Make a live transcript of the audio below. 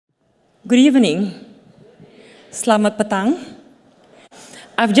Good evening. Selamat petang.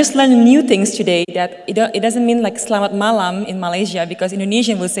 I've just learned new things today that it doesn't mean like selamat malam in Malaysia because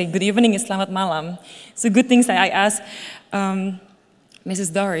Indonesian will say good evening is selamat malam. So good things that I asked Mrs.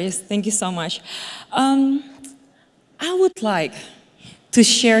 Doris. Thank you so much. I would like to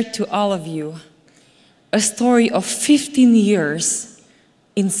share to all of you a story of 15 years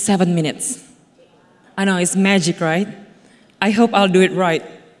in 7 minutes. I know it's magic, right? I hope I'll do it right.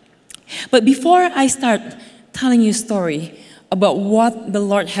 But before I start telling you a story about what the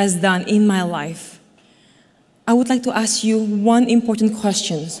Lord has done in my life, I would like to ask you one important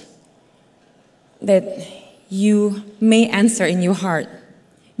question that you may answer in your heart.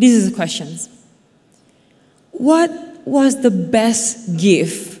 This is the question. What was the best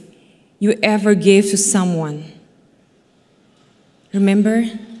gift you ever gave to someone? Remember?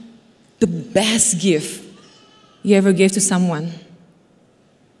 The best gift you ever gave to someone.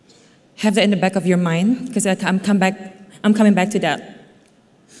 Have that in the back of your mind, because I'm coming back to that.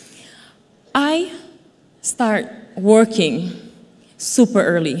 I start working super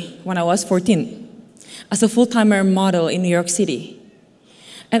early when I was 14 as a full-timer model in New York City.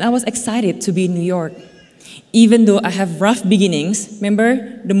 And I was excited to be in New York. Even though I have rough beginnings,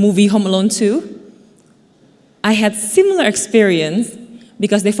 remember the movie Home Alone 2? I had similar experience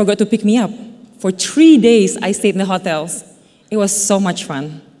because they forgot to pick me up. For 3 days, I stayed in the hotels. It was so much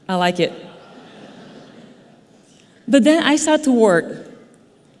fun. I like it. But then I started to work,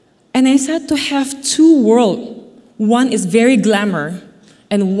 and I started to have two worlds. One is very glamour,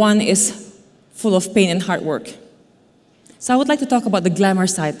 and one is full of pain and hard work. So I would like to talk about the glamour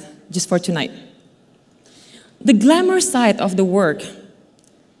side just for tonight. The glamour side of the work,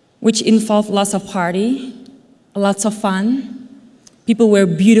 which involved lots of party, lots of fun, people wear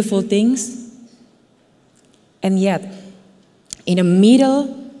beautiful things, and yet, in the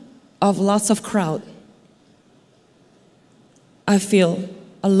middle of lots of crowd, I feel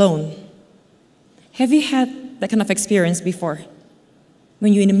alone. Have you had that kind of experience before?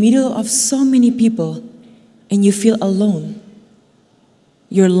 When you're in the middle of so many people and you feel alone.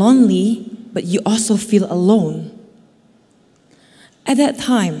 You're lonely, but you also feel alone. At that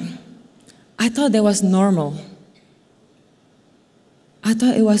time, I thought that was normal. I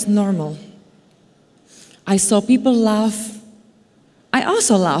thought it was normal. I saw people laugh. I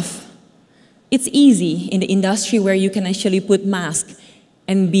also laugh. It's easy in the industry where you can actually put mask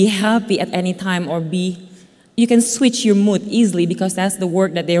and be happy at any time or you can switch your mood easily because that's the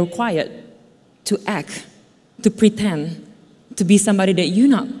work that they require to act, to pretend, to be somebody that you're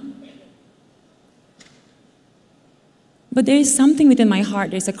not. But there is something within my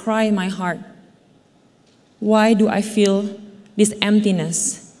heart, there's a cry in my heart. Why do I feel this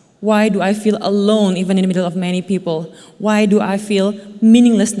emptiness? Why do I feel alone even in the middle of many people? Why do I feel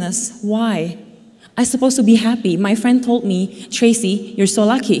meaninglessness? Why? I'm supposed to be happy. My friend told me, Tracy, you're so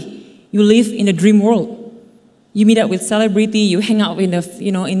lucky. You live in a dream world. You meet up with celebrity, you hang out in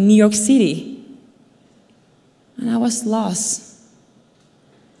in New York City. And I was lost.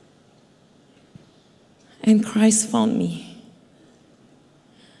 And Christ found me.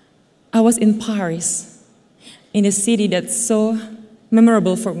 I was in Paris, in a city that's so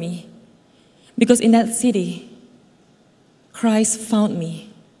memorable for me. Because in that city, Christ found me.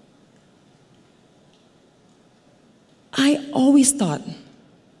 I always thought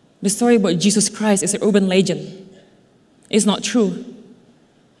the story about Jesus Christ is an urban legend. It's not true.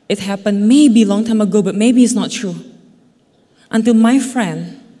 It happened maybe a long time ago, but maybe it's not true. Until my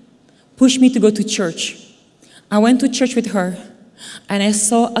friend pushed me to go to church. I went to church with her, and I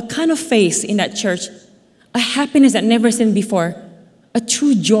saw a kind of face in that church, a happiness I'd never seen before, a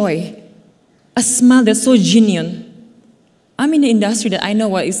true joy, a smile that's so genuine. I'm in the industry that I know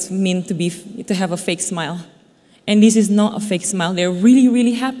what it means to have a fake smile. And this is not a fake smile. They're really,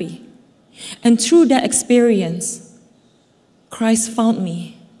 really happy. And through that experience, Christ found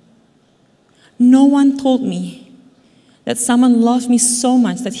me. No one told me that someone loved me so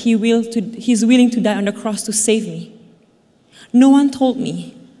much that He's willing to die on the cross to save me. No one told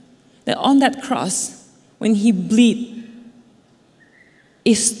me that on that cross, when He bled,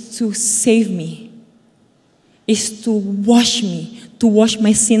 is to save me, is to wash me, to wash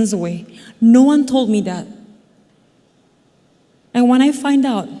my sins away. No one told me that. And when I find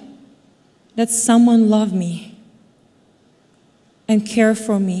out that someone loved me and cared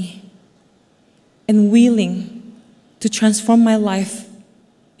for me and willing to transform my life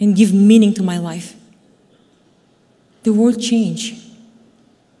and give meaning to my life, the world changed.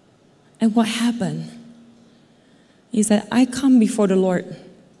 And what happened is that I come before the Lord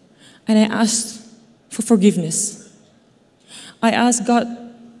and I ask for forgiveness. I ask God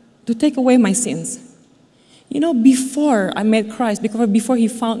to take away my sins. You know, before I met Christ, before He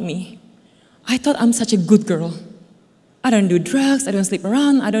found me, I thought I'm such a good girl. I don't do drugs, I don't sleep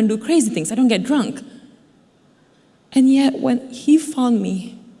around, I don't do crazy things, I don't get drunk. And yet, when He found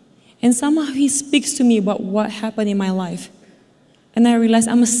me, and somehow He speaks to me about what happened in my life, and I realize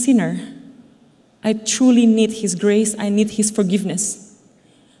I'm a sinner. I truly need His grace, I need His forgiveness.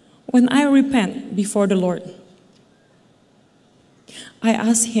 When I repent before the Lord, I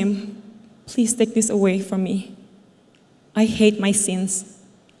ask Him, please take this away from me. I hate my sins.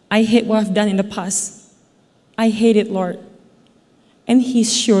 I hate what I've done in the past. I hate it, Lord. And He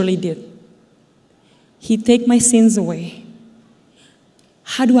surely did. He take my sins away.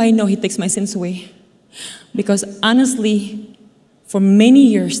 How do I know He takes my sins away? Because honestly, for many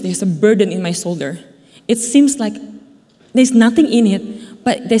years, there's a burden in my shoulder. It seems like there's nothing in it,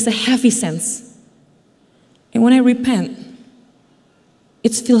 but there's a heavy sense. And when I repent,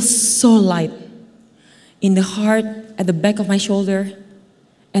 it feels so light in the heart, at the back of my shoulder,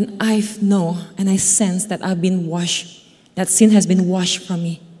 and I know and I sense that I've been washed, that sin has been washed from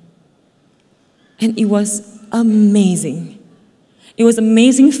me. And it was amazing. It was an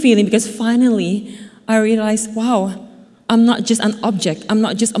amazing feeling because finally I realized, wow, I'm not just an object, I'm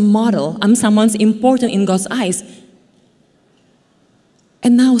not just a model, I'm someone's important in God's eyes.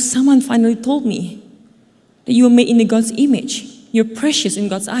 And now someone finally told me that you were made in God's image. You're precious in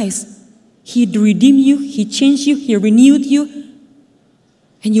God's eyes. He redeemed you, He changed you, He renewed you,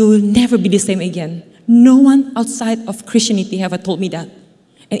 and you will never be the same again. No one outside of Christianity ever told me that.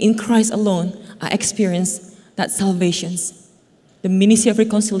 And in Christ alone, I experienced that salvations, the ministry of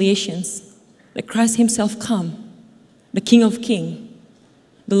reconciliations, that Christ Himself come, the King of Kings,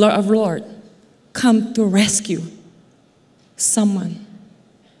 the Lord of Lords, come to rescue someone.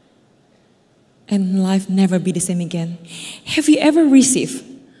 And life never be the same again. Have you ever received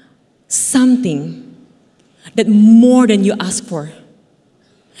something that more than you asked for?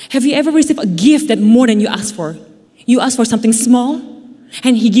 Have you ever received a gift that more than you asked for? You asked for something small,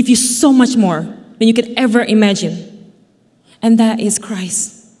 and He gives you so much more than you could ever imagine. And that is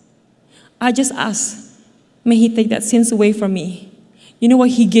Christ. I just ask, may He take that sins away from me. You know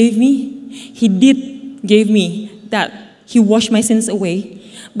what He gave me? He did give me that. He washed my sins away.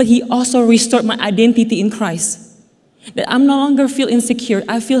 But He also restored my identity in Christ. That I'm no longer feel insecure.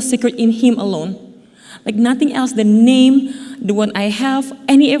 I feel secure in Him alone. Like nothing else, the name, the one I have,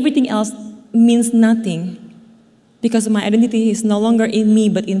 everything else means nothing. Because my identity is no longer in me,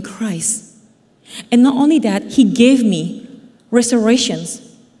 but in Christ. And not only that, He gave me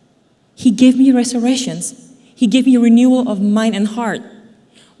restorations. He gave me restorations. He gave me renewal of mind and heart.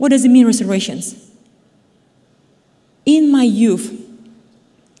 What does it mean, restorations? In my youth,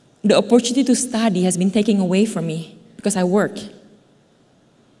 the opportunity to study has been taken away from me because I work.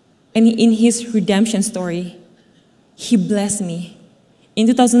 And in His redemption story, He blessed me. In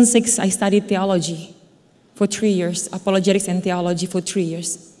 2006, I studied theology for 3 years, apologetics and theology for 3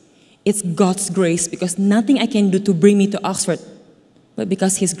 years. It's God's grace because nothing I can do to bring me to Oxford, but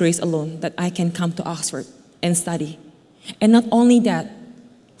because His grace alone that I can come to Oxford and study. And not only that,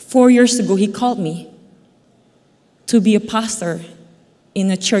 4 years ago, He called me to be a pastor in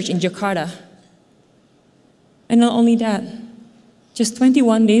a church in Jakarta. And not only that, just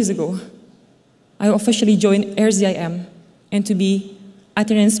 21 days ago, I officially joined RZIM and to be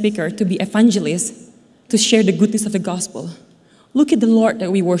attendance speaker, to be evangelist, to share the good news of the gospel. Look at the Lord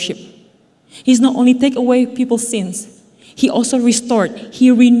that we worship. He's not only take away people's sins, He also restored, He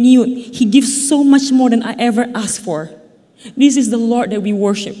renewed, He gives so much more than I ever asked for. This is the Lord that we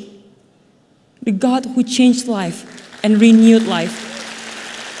worship. The God who changed life and renewed life.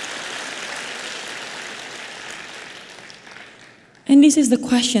 And this is the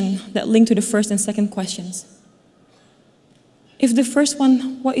question that linked to the first and second questions. If the first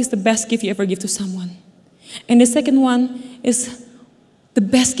one, what is the best gift you ever give to someone? And the second one is the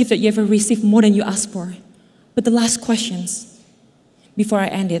best gift that you ever received more than you asked for. But the last questions, before I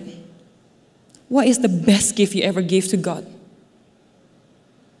end it, what is the best gift you ever gave to God?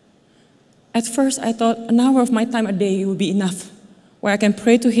 At first, I thought an hour of my time a day would be enough, where I can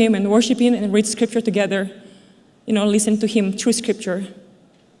pray to Him and worship Him and read Scripture together, listen to Him through Scripture.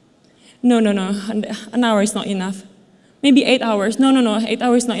 No, an hour is not enough. Maybe 8 hours. No, 8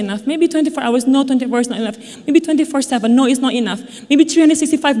 hours is not enough. Maybe 24 hours. No, 24 hours is not enough. Maybe 24/7. No, it's not enough. Maybe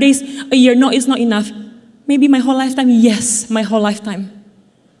 365 days a year. No, it's not enough. Maybe my whole lifetime. Yes, my whole lifetime.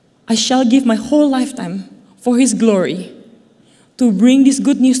 I shall give my whole lifetime for His glory to bring this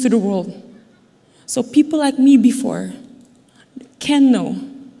good news to the world. So people like me before can know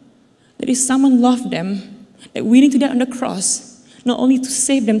that if someone loved them, that willing to die on the cross, not only to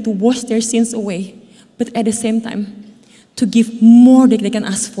save them, to wash their sins away, but at the same time, to give more than they can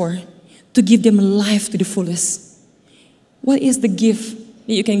ask for, to give them life to the fullest. What is the gift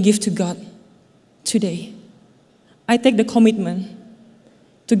that you can give to God today? I take the commitment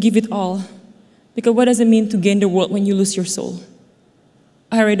to give it all, because what does it mean to gain the world when you lose your soul?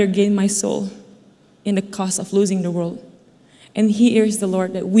 I rather gain my soul in the cost of losing the world. And here is the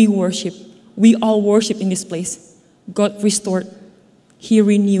Lord that we worship. We all worship in this place. God restored, He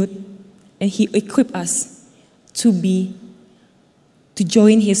renewed, and He equipped us to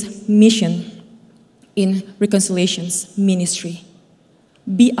join His mission in reconciliations ministry.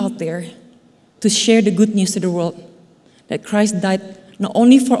 Be out there to share the good news to the world that Christ died not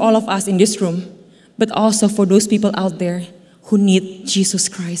only for all of us in this room, but also for those people out there who need Jesus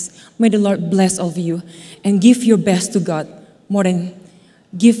Christ. May the Lord bless all of you and give your best to God more than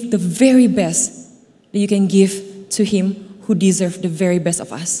give the very best that you can give to Him who deserves the very best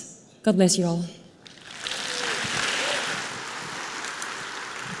of us. God bless you all.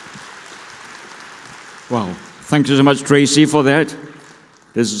 Wow. Thank you so much, Tracy, for that.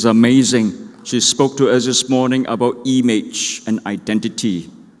 This is amazing. She spoke to us this morning about image and identity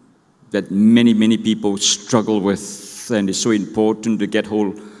that many, many people struggle with. And it's so important to get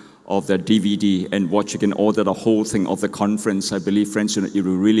hold of that DVD and watch. You can order the whole thing of the conference. I believe, friends, it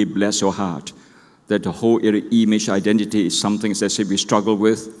will really bless your heart. That the whole image identity is something that we struggle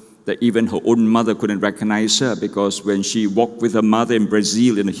with, that even her own mother couldn't recognize her, because when she walked with her mother in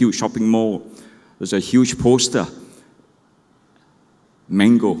Brazil in a huge shopping mall, there's a huge poster,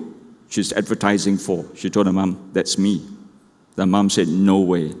 mango, she's advertising for. She told her mom, "That's me." The mom said, "No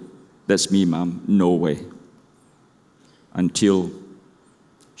way. That's me, Mom. No way." Until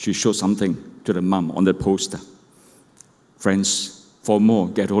she showed something to the mom on the poster. Friends, for more,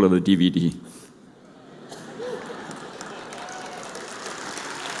 get hold of the DVD.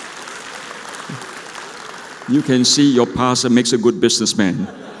 You can see your pastor makes a good businessman.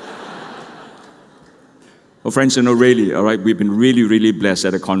 Well, friends, really, all right, we've been really, really blessed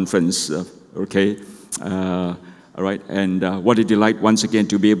at the conference, okay? All right, and what a delight once again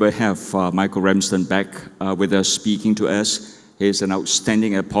to be able to have Michael Ramsden back with us, speaking to us. He's an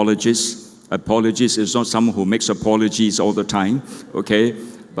outstanding apologist. Apologist is not someone who makes apologies all the time, okay?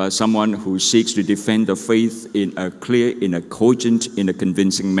 But someone who seeks to defend the faith in a clear, in a cogent, in a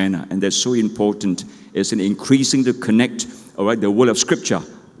convincing manner. And that's so important. It's an increasing to connect, all right, the word of Scripture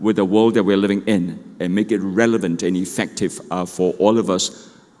with the world that we're living in and make it relevant and effective for all of us.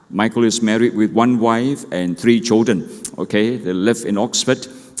 Michael is married with one wife and 3 children, okay? They live in Oxford,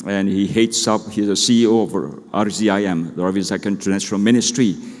 and he's a CEO of RZIM, the Ravi Zacharias International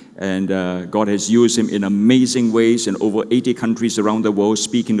Ministry. And God has used him in amazing ways in over 80 countries around the world,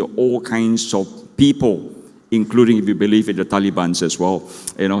 speaking to all kinds of people, including, if you believe, in the Taliban as well.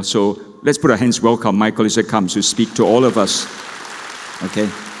 You know, so let's put our hands, welcome Michael as he comes to speak to all of us, okay?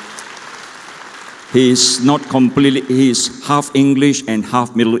 He is not completely, he is half English and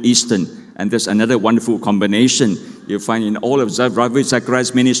half Middle Eastern. And there's another wonderful combination. You find in all of Ravi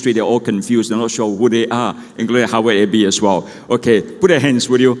Zacharias' ministry, they're all confused. They're not sure who they are, including Howard AB as well. Okay, put your hands,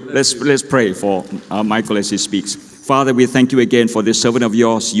 will you? Let's pray for Michael as he speaks. Father, we thank you again for this servant of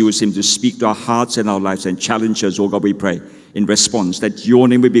yours. Use him to speak to our hearts and our lives and challenge us, oh God, we pray. In response, that your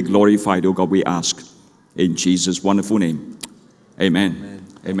name will be glorified, oh God, we ask. In Jesus' wonderful name. Amen.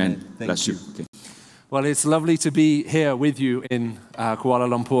 Amen. Bless you. Okay. Well, it's lovely to be here with you in Kuala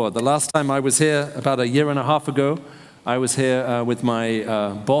Lumpur. The last time I was here, about a year and a half ago, I was here with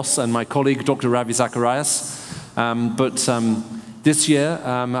my boss and my colleague, Dr. Ravi Zacharias. But this year,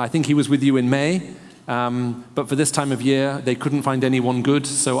 I think he was with you in May. But for this time of year, they couldn't find anyone good,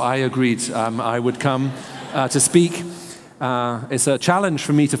 so I agreed I would come to speak. It's a challenge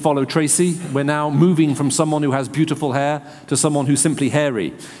for me to follow Tracy. We're now moving from someone who has beautiful hair to someone who's simply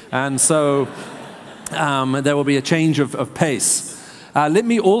hairy. And so there will be a change of pace. Let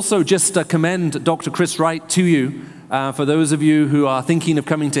me also just commend Dr. Chris Wright to you, for those of you who are thinking of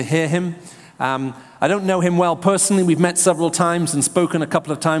coming to hear him. I don't know him well personally. We've met several times and spoken a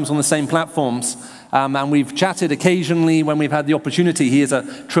couple of times on the same platforms. And we've chatted occasionally when we've had the opportunity. He is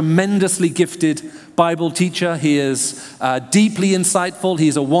a tremendously gifted Bible teacher. He is deeply insightful.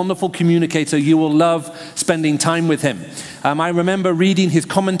 He's a wonderful communicator. You will love spending time with him. I remember reading his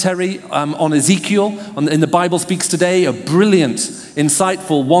commentary on Ezekiel in the Bible Speaks Today, a brilliant,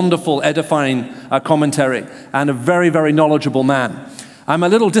 insightful, wonderful, edifying commentary, and a very, very knowledgeable man. I'm a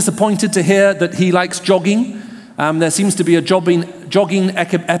little disappointed to hear that he likes jogging. There seems to be a jogging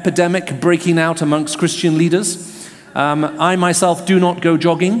epidemic breaking out amongst Christian leaders. I myself do not go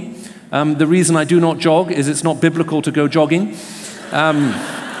jogging. The reason I do not jog is it's not biblical to go jogging. The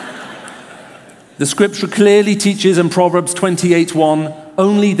scripture clearly teaches in Proverbs 28:1,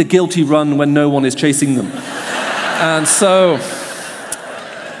 only the guilty run when no one is chasing them. And so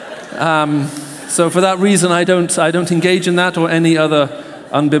for that reason, I don't engage in that or any other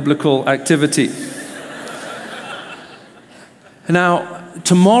unbiblical activity. Now,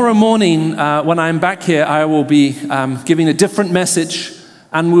 tomorrow morning, when I'm back here, I will be giving a different message,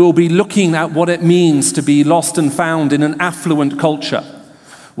 and we will be looking at what it means to be lost and found in an affluent culture.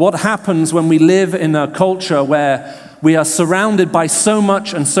 What happens when we live in a culture where we are surrounded by so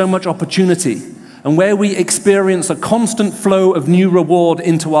much and so much opportunity, and where we experience a constant flow of new reward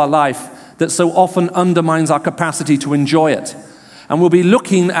into our life that so often undermines our capacity to enjoy it. And we'll be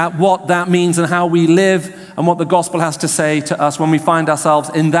looking at what that means and how we live and what the gospel has to say to us when we find ourselves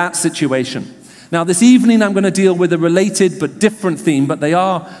in that situation. Now, this evening I'm going to deal with a related but different theme, but they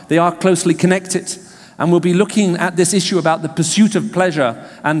are closely connected. And we'll be looking at this issue about the pursuit of pleasure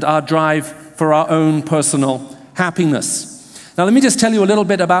and our drive for our own personal happiness. Now, let me just tell you a little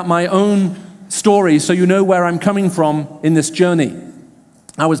bit about my own story so you know where I'm coming from in this journey.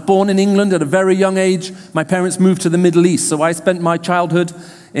 I was born in England at a very young age. My parents moved to the Middle East, so I spent my childhood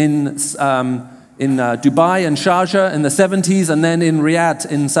in Dubai and Sharjah in the 70s, and then in Riyadh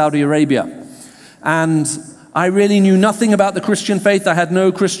in Saudi Arabia. And I really knew nothing about the Christian faith. I had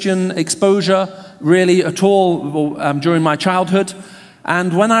no Christian exposure really at all during my childhood.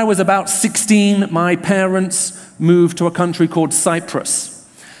 And when I was about 16, my parents moved to a country called Cyprus.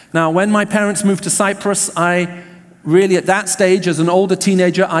 Now, when my parents moved to Cyprus, I really, at that stage, as an older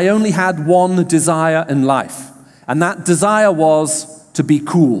teenager, I only had one desire in life. And that desire was to be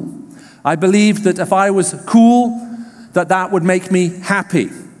cool. I believed that if I was cool, that would make me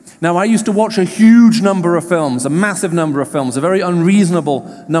happy. Now, I used to watch a huge number of films, a massive number of films, a very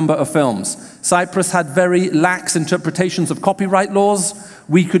unreasonable number of films. Cyprus had very lax interpretations of copyright laws.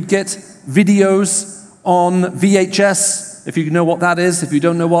 We could get videos on VHS, if you know what that is. If you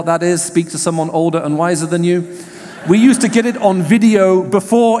don't know what that is, speak to someone older and wiser than you. We used to get it on video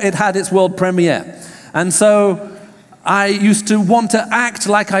before it had its world premiere. And so I used to want to act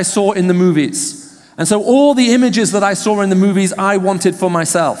like I saw in the movies. And so all the images that I saw in the movies, I wanted for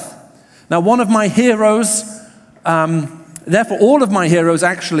myself. Now, one of my heroes, therefore all of my heroes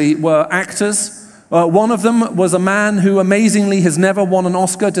actually were actors. One of them was a man who amazingly has never won an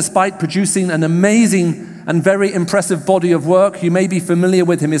Oscar despite producing an amazing and very impressive body of work. You may be familiar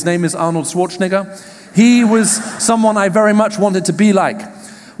with him. His name is Arnold Schwarzenegger. He was someone I very much wanted to be like.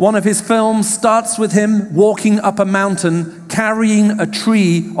 One of his films starts with him walking up a mountain, carrying a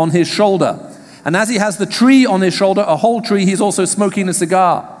tree on his shoulder. And as he has the tree on his shoulder, a whole tree, he's also smoking a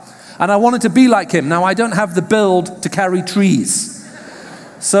cigar. And I wanted to be like him. Now, I don't have the build to carry trees.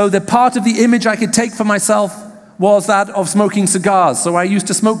 So the part of the image I could take for myself was that of smoking cigars. So I used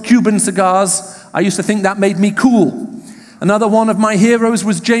to smoke Cuban cigars. I used to think that made me cool. Another one of my heroes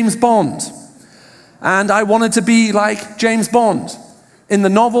was James Bond. And I wanted to be like James Bond. In the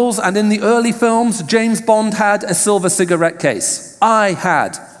novels and in the early films, James Bond had a silver cigarette case. I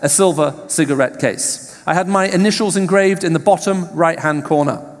had a silver cigarette case. I had my initials engraved in the bottom right-hand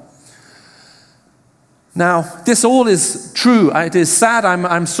corner. Now, this all is true. It is sad.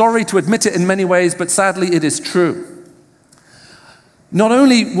 I'm sorry to admit it in many ways, but sadly it is true. Not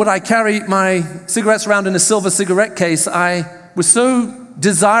only would I carry my cigarettes around in a silver cigarette case, I was so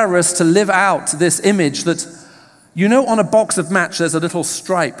desirous to live out this image that, you know, on a box of match there's a little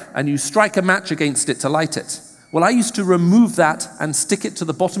stripe and you strike a match against it to light it. Well, I used to remove that and stick it to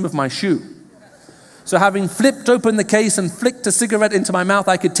the bottom of my shoe. So having flipped open the case and flicked a cigarette into my mouth,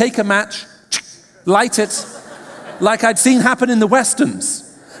 I could take a match, light it, like I'd seen happen in the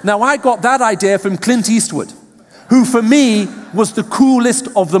Westerns. Now, I got that idea from Clint Eastwood, who for me was the coolest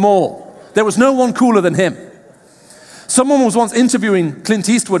of them all. There was no one cooler than him. Someone was once interviewing Clint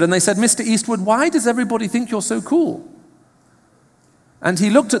Eastwood and they said, "Mr. Eastwood, why does everybody think you're so cool?" And he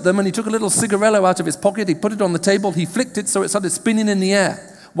looked at them and he took a little cigarillo out of his pocket, he put it on the table, he flicked it so it started spinning in the air.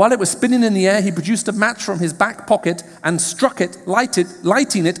 While it was spinning in the air, he produced a match from his back pocket and struck it,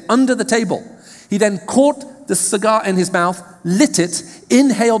 lighting it under the table. He then caught the cigar in his mouth, lit it,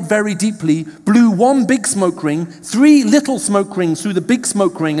 inhaled very deeply, blew one big smoke ring, 3 little smoke rings through the big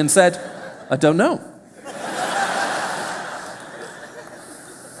smoke ring and said, "I don't know."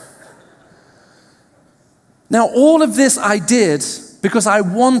 Now, all of this I did because I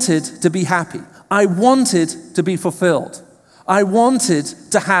wanted to be happy. I wanted to be fulfilled. I wanted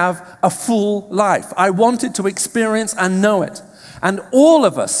to have a full life. I wanted to experience and know it. And all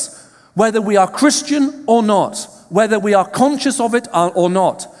of us, whether we are Christian or not, whether we are conscious of it or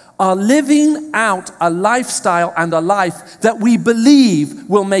not, are living out a lifestyle and a life that we believe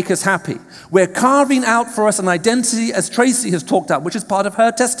will make us happy. We're carving out for us an identity, as Tracy has talked about, which is part of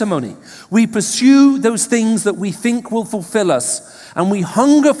her testimony. We pursue those things that we think will fulfill us, and we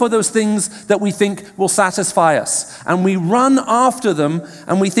hunger for those things that we think will satisfy us. And we run after them,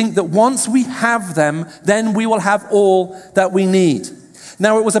 and we think that once we have them, then we will have all that we need.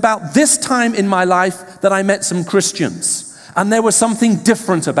 Now, it was about this time in my life that I met some Christians. And there was something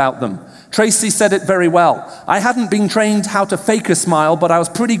different about them. Tracy said it very well. I hadn't been trained how to fake a smile, but I was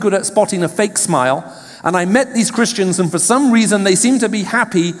pretty good at spotting a fake smile. And I met these Christians, and for some reason they seemed to be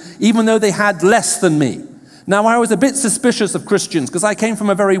happy even though they had less than me. Now, I was a bit suspicious of Christians because I came from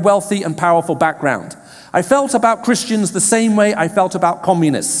a very wealthy and powerful background. I felt about Christians the same way I felt about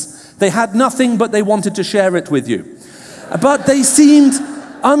communists. They had nothing, but they wanted to share it with you. But they seemed,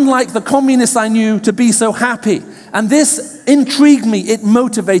 unlike the communists I knew, to be so happy. And this intrigued me, it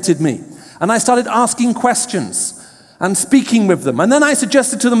motivated me. And I started asking questions and speaking with them. And then I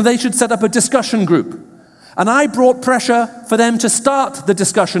suggested to them they should set up a discussion group. And I brought pressure for them to start the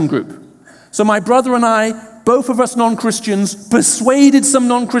discussion group. So my brother and I, both of us non-Christians, persuaded some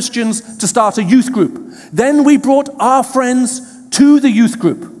non-Christians to start a youth group. Then we brought our friends to the youth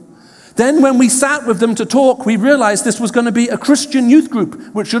group. Then when we sat with them to talk, we realized this was going to be a Christian youth group,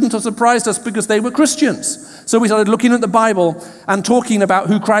 which shouldn't have surprised us because they were Christians. So we started looking at the Bible and talking about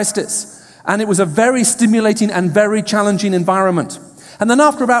who Christ is. And it was a very stimulating and very challenging environment. And then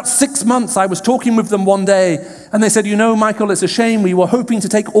after about 6 months, I was talking with them one day, and they said, you know, Michael, it's a shame. We were hoping to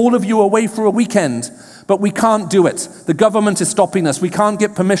take all of you away for a weekend, but we can't do it. The government is stopping us. We can't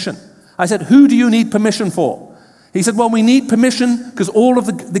get permission. I said, who do you need permission for? He said, well, we need permission because all of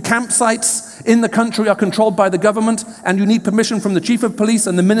the campsites in the country are controlled by the government, and you need permission from the chief of police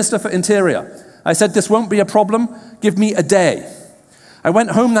and the minister for interior. I said, this won't be a problem. Give me a day. I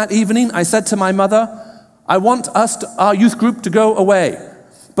went home that evening. I said to my mother, I want our youth group to go away,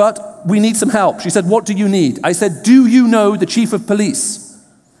 but we need some help. She said, what do you need? I said, do you know the chief of police?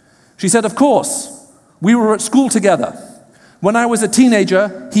 She said, of course. We were at school together. When I was a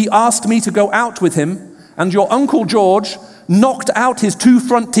teenager, he asked me to go out with him, and your Uncle George knocked out his 2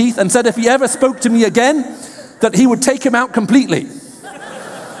 front teeth and said if he ever spoke to me again, that he would take him out completely.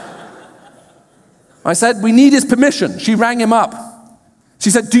 I said, we need his permission. She rang him up. She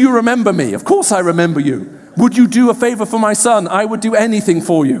said, do you remember me? Of course I remember you. Would you do a favor for my son? I would do anything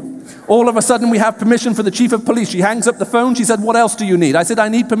for you. All of a sudden we have permission for the chief of police. She hangs up the phone. She said, what else do you need? I said, I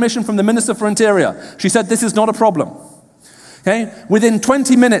need permission from the minister for interior. She said, this is not a problem. Okay? Within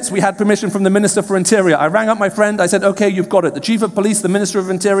 20 minutes, we had permission from the Minister for Interior. I rang up my friend. I said, okay, you've got it. The Chief of Police, the Minister of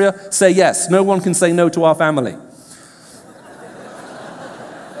Interior, say yes. No one can say no to our family.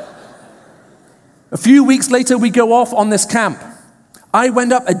 A few weeks later, we go off on this camp. I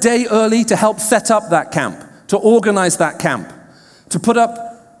went up a day early to help set up that camp, to organize that camp, to put up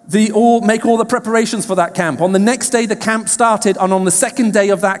make all the preparations for that camp. On the next day, the camp started, and on the second day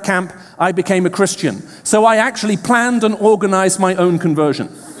of that camp, I became a Christian. So I actually planned and organized my own conversion.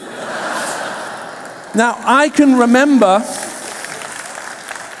 Now, I can remember,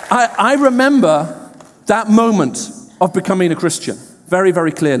 I remember that moment of becoming a Christian very,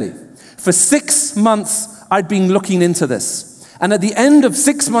 very clearly. For 6 months, I'd been looking into this. And at the end of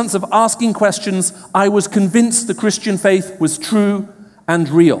 6 months of asking questions, I was convinced the Christian faith was true and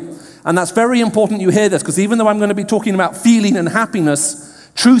real. And that's very important you hear this, because even though I'm going to be talking about feeling and happiness,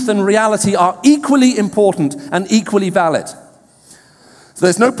 truth and reality are equally important and equally valid. So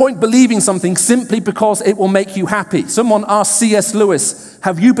there's no point believing something simply because it will make you happy. Someone asked C.S. Lewis,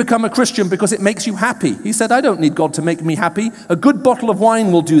 have you become a Christian because it makes you happy? He said, I don't need God to make me happy. A good bottle of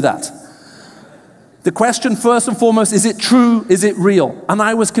wine will do that. The question first and foremost, is it true? Is it real? And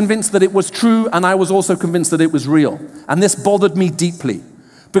I was convinced that it was true, and I was also convinced that it was real. And this bothered me deeply,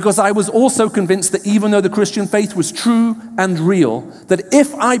 because I was also convinced that even though the Christian faith was true and real, that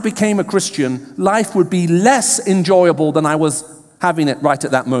if I became a Christian, life would be less enjoyable than I was having it right at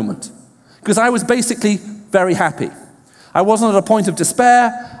that moment. Because I was basically very happy. I wasn't at a point of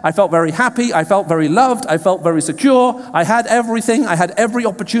despair. I felt very happy. I felt very loved. I felt very secure. I had everything. I had every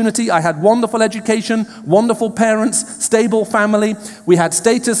opportunity. I had wonderful education, wonderful parents, stable family. We had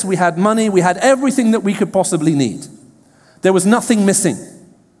status. We had money. We had everything that we could possibly need. There was nothing missing.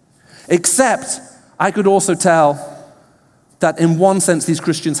 Except I could also tell that in one sense these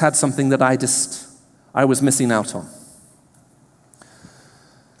Christians had something that I was missing out on.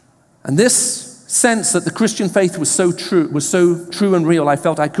 And this sense that the Christian faith was so true and real, I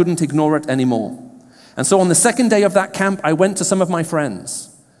felt I couldn't ignore it anymore. And so on the second day of that camp, I went to some of my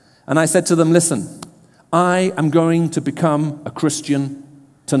friends and I said to them, listen, I am going to become a Christian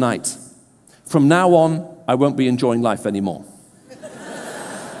tonight. From now on, I won't be enjoying life anymore.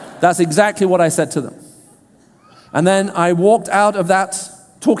 That's exactly what I said to them. And then I walked out of that,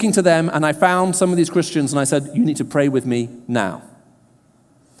 talking to them, and I found some of these Christians, and I said, you need to pray with me now.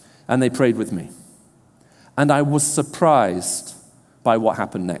 And they prayed with me. And I was surprised by what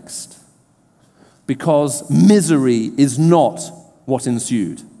happened next. Because misery is not what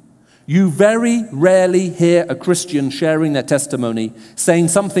ensued. You very rarely hear a Christian sharing their testimony saying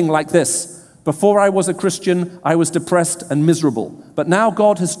something like this: before I was a Christian, I was depressed and miserable. But now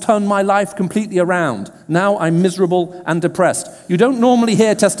God has turned my life completely around. Now I'm miserable and depressed. You don't normally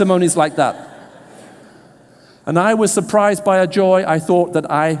hear testimonies like that. And I was surprised by a joy I thought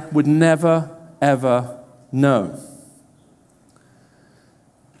that I would never, ever know.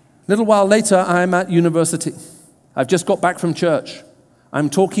 A little while later, I'm at university. I've just got back from church. I'm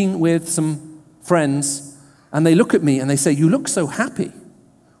talking with some friends, and they look at me and they say, you look so happy.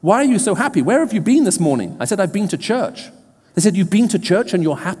 Why are you so happy? Where have you been this morning? I said, I've been to church. They said, you've been to church and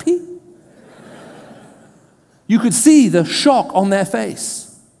you're happy? You could see the shock on their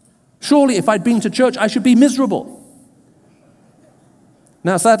face. Surely if I'd been to church, I should be miserable.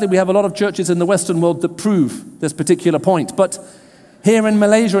 Now, sadly, we have a lot of churches in the Western world that prove this particular point. But here in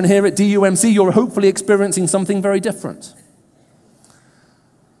Malaysia and here at DUMC, you're hopefully experiencing something very different.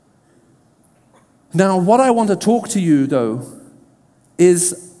 Now, what I want to talk to you, though,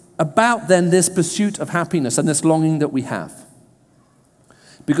 is about then this pursuit of happiness and this longing that we have.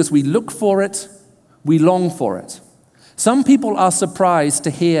 Because we look for it, we long for it. Some people are surprised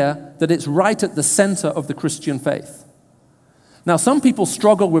to hear that it's right at the center of the Christian faith. Now, some people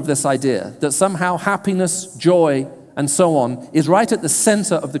struggle with this idea that somehow happiness, joy, and so on is right at the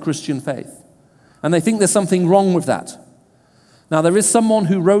center of the Christian faith. And they think there's something wrong with that. Now, there is someone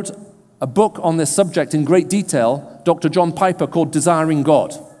who wrote a book on this subject in great detail, Dr. John Piper, called Desiring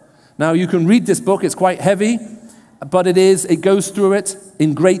God. Now, you can read this book. It's quite heavy, but it goes through it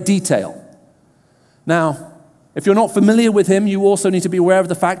in great detail. Now, if you're not familiar with him, you also need to be aware of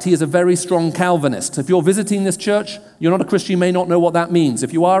the fact he is a very strong Calvinist. If you're visiting this church, you're not a Christian, you may not know what that means.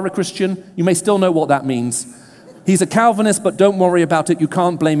 If you are a Christian, you may still know what that means. He's a Calvinist, but don't worry about it. You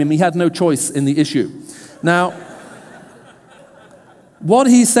can't blame him. He had no choice in the issue. Now, what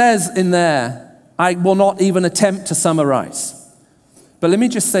he says in there, I will not even attempt to summarize. But let me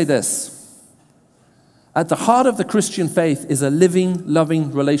just say this. At the heart of the Christian faith is a living,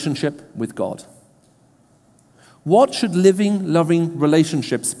 loving relationship with God. What should living, loving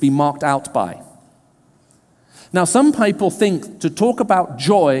relationships be marked out by? Now, some people think to talk about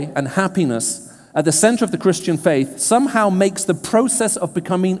joy and happiness at the center of the Christian faith somehow makes the process of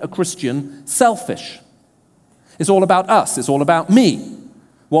becoming a Christian selfish. It's all about us. It's all about me.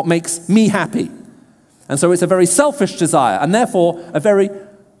 What makes me happy. And so it's a very selfish desire, and therefore a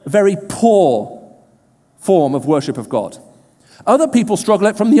very poor form of worship of God. Other people struggle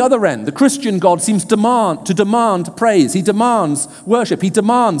it from the other end. The Christian God seems to demand praise. He demands worship. He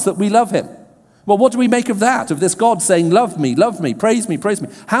demands that we love him. Well, what do we make of that? Of this God saying, love me, praise me, praise me.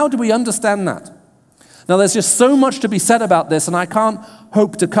 How do we understand that? Now, there's just so much to be said about this, and I can't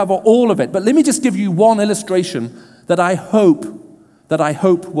hope to cover all of it. But let me just give you one illustration that I hope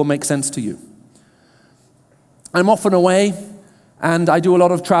will make sense to you. I'm often away, and I do a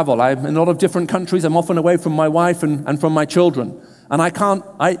lot of travel. I'm in a lot of different countries. I'm often away from my wife and from my children. And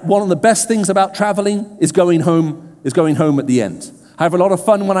one of the best things about traveling is going home at the end. I have a lot of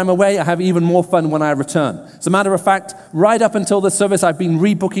fun when I'm away. I have even more fun when I return. As a matter of fact, right up until this service, I've been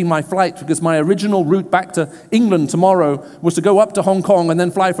rebooking my flight because my original route back to England tomorrow was to go up to Hong Kong and then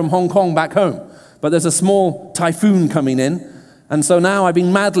fly from Hong Kong back home. But there's a small typhoon coming in. And so now I've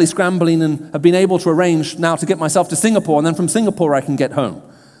been madly scrambling and have been able to arrange now to get myself to Singapore, and then from Singapore I can get home.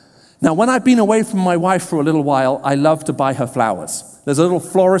 Now, when I've been away from my wife for a little while, I love to buy her flowers. There's a little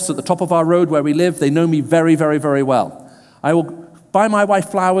florist at the top of our road where we live. They know me very, very, very well. I will buy my wife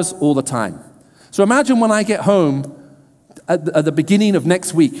flowers all the time. So imagine when I get home at the beginning of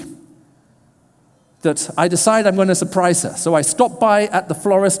next week that I decide I'm going to surprise her. So I stop by at the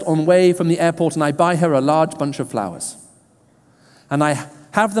florist on way from the airport and I buy her a large bunch of flowers. And I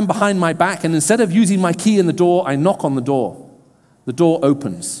have them behind my back, and instead of using my key in the door, I knock on the door. The door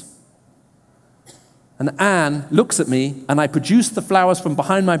opens. And Anne looks at me, and I produce the flowers from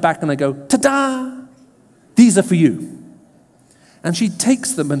behind my back, and I go, ta-da! These are for you. And she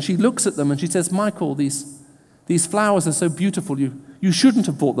takes them, and she looks at them, and she says, Michael, these flowers are so beautiful. You shouldn't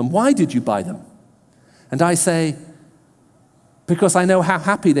have bought them. Why did you buy them? And I say, because I know how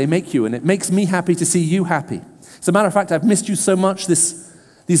happy they make you, and it makes me happy to see you happy. As a matter of fact, I've missed you so much these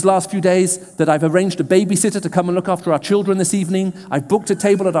these last few days that I've arranged a babysitter to come and look after our children this evening. I've booked a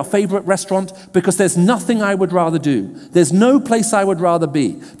table at our favorite restaurant because there's nothing I would rather do. There's no place I would rather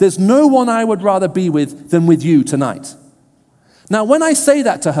be. There's no one I would rather be with than with you tonight. Now, when I say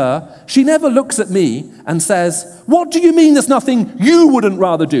that to her, she never looks at me and says, what do you mean there's nothing you wouldn't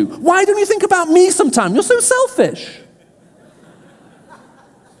rather do? Why don't you think about me sometime? You're so selfish.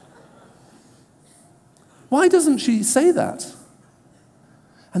 Why doesn't she say that?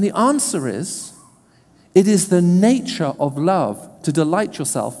 And the answer is, it is the nature of love to delight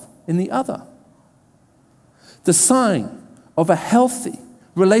yourself in the other. The sign of a healthy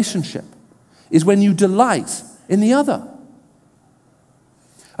relationship is when you delight in the other.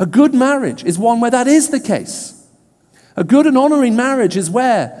 A good marriage is one where that is the case. A good and honoring marriage is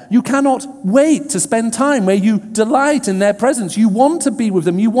where you cannot wait to spend time, where you delight in their presence. You want to be with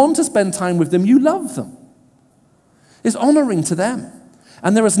them. You want to spend time with them. You love them. It's honoring to them.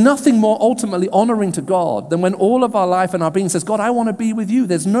 And there is nothing more ultimately honoring to God than when all of our life and our being says, God, I want to be with you.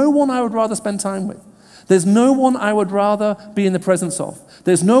 There's no one I would rather spend time with. There's no one I would rather be in the presence of.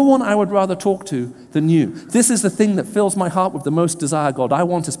 There's no one I would rather talk to than you. This is the thing that fills my heart with the most desire, God. I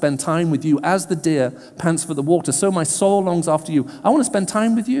want to spend time with you as the deer pants for the water, so my soul longs after you. I want to spend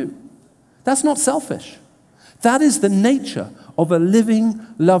time with you. That's not selfish. That is the nature of a living,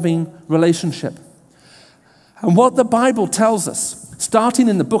 loving relationship. And what the Bible tells us, starting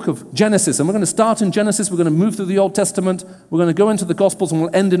in the book of Genesis, and we're going to start in Genesis, we're going to move through the Old Testament, we're going to go into the Gospels, and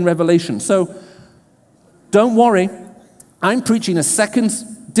we'll end in Revelation. So don't worry, I'm preaching a second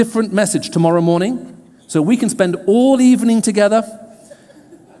different message tomorrow morning, so we can spend all evening together.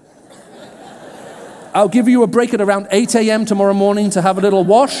 I'll give you a break at around 8 a.m. tomorrow morning to have a little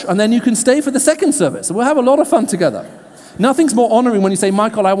wash, and then you can stay for the second service. We'll have a lot of fun together. Nothing's more honoring when you say,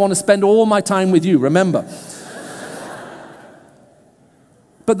 Michael, I want to spend all my time with you, remember.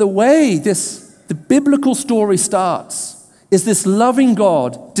 But the way the biblical story starts is this loving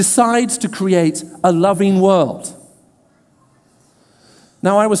God decides to create a loving world.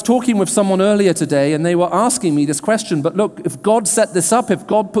 Now, I was talking with someone earlier today, and they were asking me this question, but look, if God set this up, if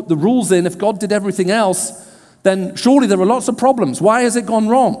God put the rules in, if God did everything else, then surely there are lots of problems. Why has it gone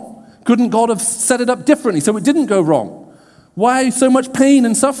wrong? Couldn't God have set it up differently so it didn't go wrong? Why so much pain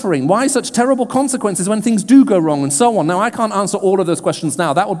and suffering? Why such terrible consequences when things do go wrong, and so on? Now, I can't answer all of those questions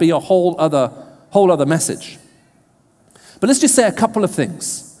now. That would be a whole other message. But let's just say a couple of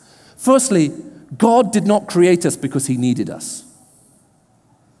things. Firstly, God did not create us because he needed us.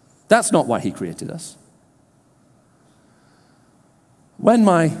 That's not why he created us. When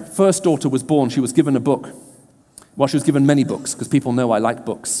my first daughter was born, she was given a book. Well, she was given many books, because people know I like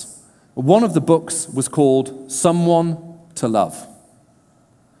books. One of the books was called Someone to Love.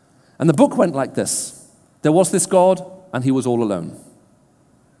 And the book went like this. There was this God, and he was all alone.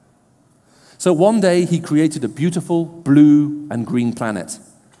 So one day he created a beautiful blue and green planet,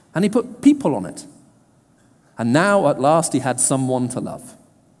 and he put people on it. And now at last he had someone to love.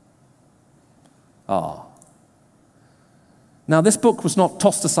 Now this book was not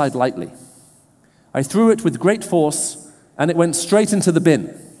tossed aside lightly. I threw it with great force, and it went straight into the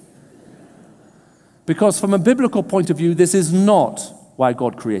bin. Because from a biblical point of view, this is not why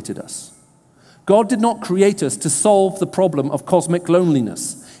God created us. God did not create us to solve the problem of cosmic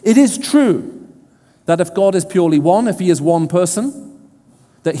loneliness. It is true that if God is purely one, if he is one person,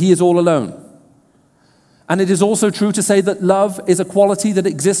 that he is all alone. And it is also true to say that love is a quality that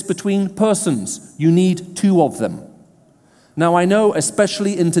exists between persons. You need two of them. Now, I know,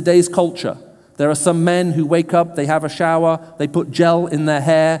 especially in today's culture, there are some men who wake up, they have a shower, they put gel in their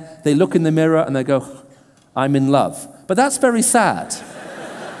hair, they look in the mirror and they go, I'm in love. But that's very sad.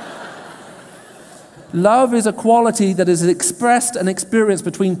 Love is a quality that is expressed and experienced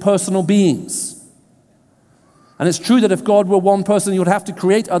between personal beings. And it's true that if God were one person, he would have to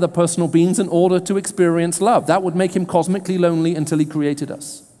create other personal beings in order to experience love. That would make him cosmically lonely until he created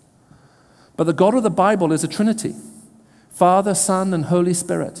us. But the God of the Bible is a Trinity. Father, Son, and Holy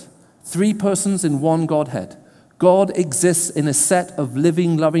Spirit. Three persons in one Godhead. God exists in a set of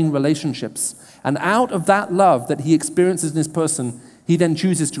living, loving relationships. And out of that love that he experiences in his person, he then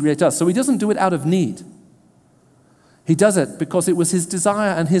chooses to create us. So he doesn't do it out of need. He does it because it was his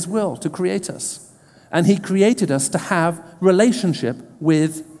desire and his will to create us. And he created us to have relationship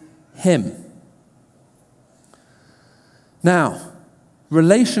with him. Now,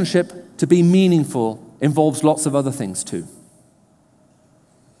 relationship to be meaningful involves lots of other things too.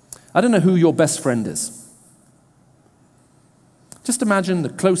 I don't know who your best friend is. Just imagine the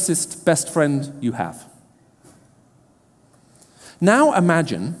closest best friend you have. Now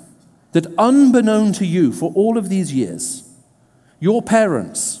imagine that unbeknown to you for all of these years, your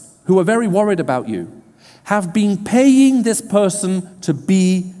parents, who are very worried about you, have been paying this person to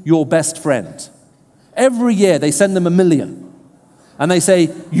be your best friend. Every year they send them $1 million. And they say,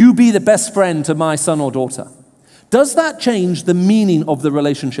 you be the best friend to my son or daughter. Does that change the meaning of the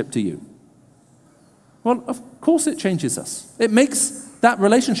relationship to you? Well, of course it changes us. It makes that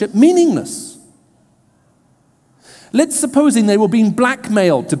relationship meaningless. Let's supposing they were being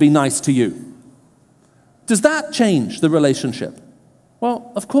blackmailed to be nice to you. Does that change the relationship?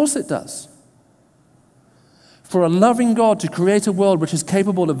 Well, of course it does. For a loving God to create a world which is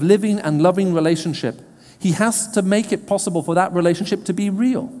capable of living and loving relationship, he has to make it possible for that relationship to be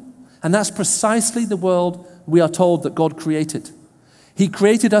real. And that's precisely the world we are told that God created. He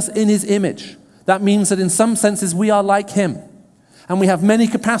created us in his image. That means that in some senses we are like him. And we have many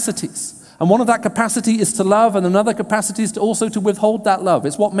capacities. And one of that capacity is to love, and another capacity is also to withhold that love.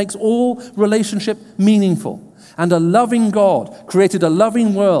 It's what makes all relationship meaningful. And a loving God created a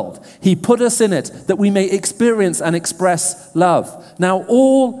loving world. He put us in it that we may experience and express love. Now,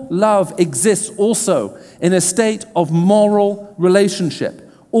 all love exists also in a state of moral relationship.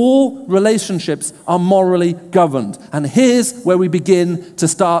 All relationships are morally governed. And here's where we begin to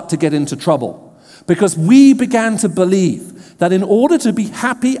start to get into trouble. Because we began to believe that in order to be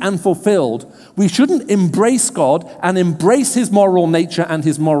happy and fulfilled, we shouldn't embrace God and embrace his moral nature and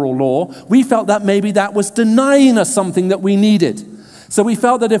his moral law. We felt that maybe that was denying us something that we needed. So we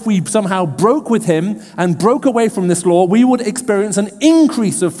felt that if we somehow broke with him and broke away from this law, we would experience an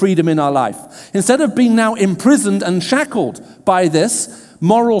increase of freedom in our life. Instead of being now imprisoned and shackled by this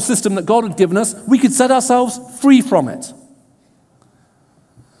moral system that God had given us, we could set ourselves free from it.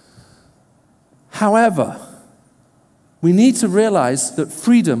 However, we need to realize that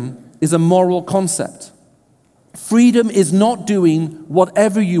freedom is a moral concept. Freedom is not doing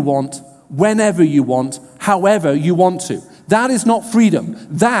whatever you want, whenever you want, however you want to. That is not freedom.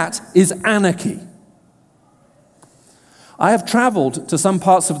 That is anarchy. I have traveled to some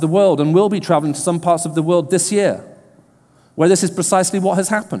parts of the world and will be traveling to some parts of the world this year where this is precisely what has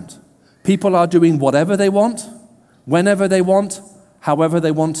happened. People are doing whatever they want, whenever they want, however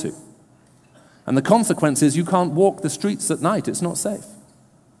they want to. And the consequence is you can't walk the streets at night. It's not safe.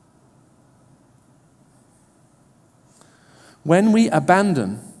 When we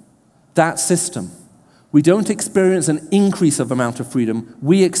abandon that system, we don't experience an increase of amount of freedom.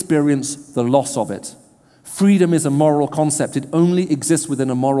 We experience the loss of it. Freedom is a moral concept. It only exists within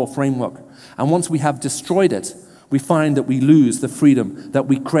a moral framework. And once we have destroyed it, we find that we lose the freedom that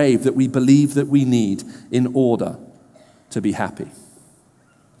we crave, that we believe that we need in order to be happy.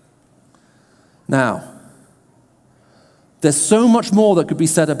 Now, there's so much more that could be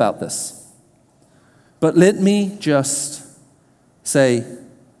said about this. But let me just say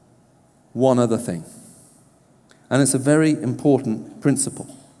one other thing. And it's a very important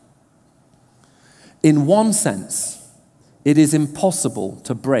principle. In one sense, it is impossible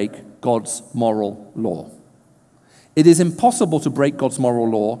to break God's moral law. It is impossible to break God's moral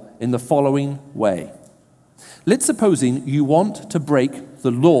law in the following way. Let's supposing you want to break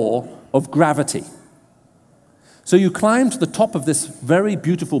the law of gravity. So you climb to the top of this very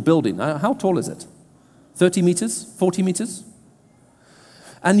beautiful building. How tall is it? 30 meters? 40 meters?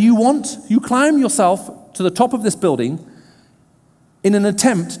 And you climb yourself to the top of this building in an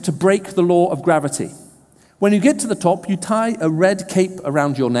attempt to break the law of gravity. When you get to the top, you tie a red cape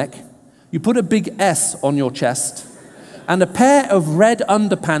around your neck, you put a big S on your chest, and a pair of red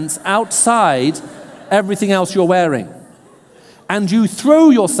underpants outside everything else you're wearing. And you throw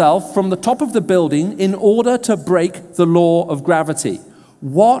yourself from the top of the building in order to break the law of gravity.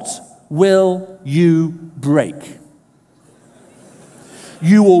 What will you break?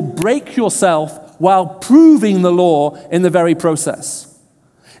 You will break yourself while proving the law in the very process.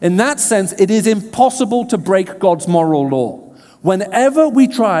 In that sense, it is impossible to break God's moral law. Whenever we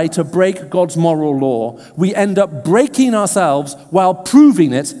try to break God's moral law, we end up breaking ourselves while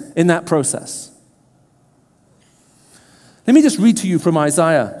proving it in that process. Let me just read to you from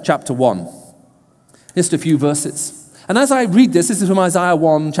Isaiah chapter 1, just a few verses. And as I read this is from Isaiah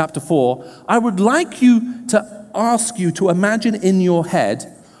 1, chapter 4, I would like you to ask you to imagine in your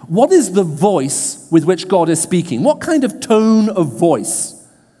head, what is the voice with which God is speaking? What kind of tone of voice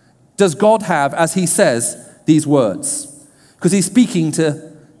does God have as he says these words? Because he's speaking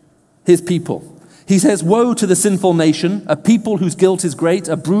to his people. He says, woe to the sinful nation, a people whose guilt is great,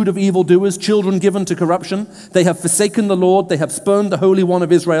 a brood of evildoers, children given to corruption. They have forsaken the Lord, they have spurned the Holy One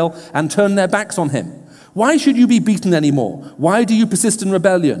of Israel and turned their backs on him. Why should you be beaten anymore? Why do you persist in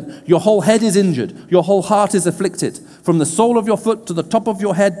rebellion? Your whole head is injured. Your whole heart is afflicted. From the sole of your foot to the top of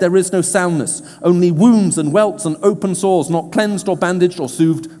your head there is no soundness, only wounds and welts and open sores, not cleansed or bandaged or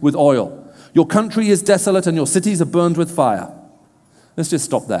soothed with oil. Your country is desolate and your cities are burned with fire. Let's just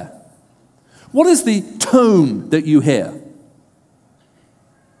stop there. What is the tone that you hear?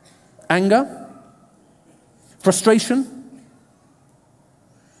 Anger? Frustration?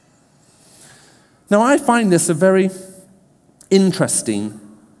 Now, I find this a very interesting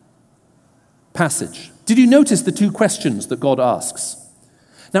passage. Did you notice the two questions that God asks?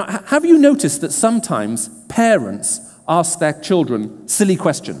 Now, have you noticed that sometimes parents ask their children silly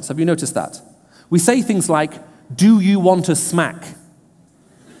questions? Have you noticed that? We say things like, "Do you want a smack?"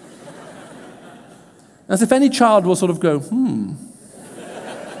 As if any child will sort of go,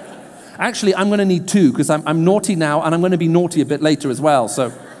 Actually, I'm going to need two because I'm naughty now and I'm going to be naughty a bit later as well,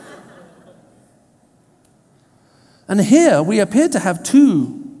 so... And here we appear to have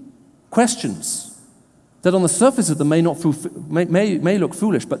two questions that on the surface of them may look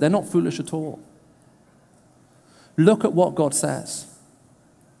foolish, but they're not foolish at all. Look at what God says.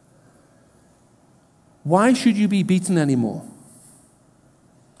 Why should you be beaten anymore?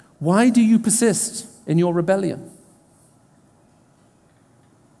 Why do you persist in your rebellion?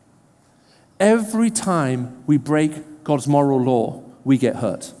 Every time we break God's moral law, we get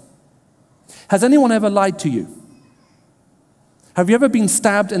hurt. Has anyone ever lied to you? Have you ever been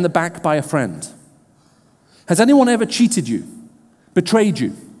stabbed in the back by a friend? Has anyone ever cheated you, betrayed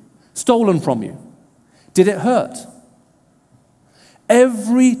you, stolen from you? Did it hurt?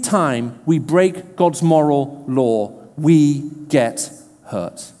 Every time we break God's moral law, we get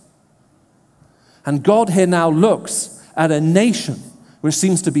hurt. And God here now looks at a nation which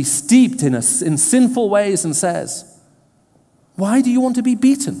seems to be steeped in sinful ways and says, why do you want to be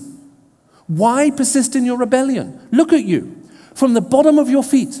beaten? Why persist in your rebellion? Look at you. From the bottom of your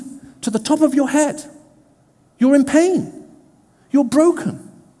feet to the top of your head, you're in pain. You're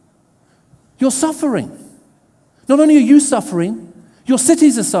broken. You're suffering. Not only are you suffering, your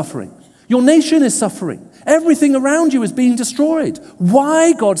cities are suffering. Your nation is suffering. Everything around you is being destroyed.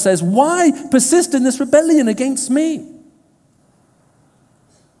 Why, God says, why persist in this rebellion against me?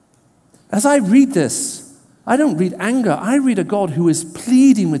 As I read this, I don't read anger. I read a God who is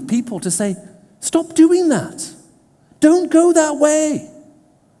pleading with people to say, stop doing that. Don't go that way.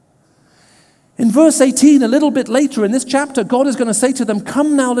 In verse 18, a little bit later in this chapter, God is going to say to them,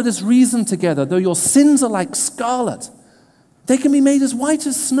 come now, let us reason together. Though your sins are like scarlet, they can be made as white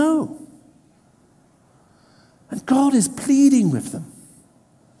as snow. And God is pleading with them.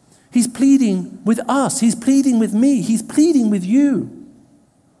 He's pleading with us. He's pleading with me. He's pleading with you.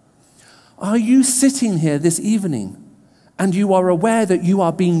 Are you sitting here this evening and you are aware that you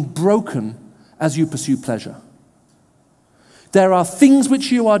are being broken as you pursue pleasure? There are things which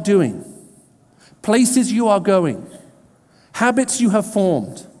you are doing, places you are going, habits you have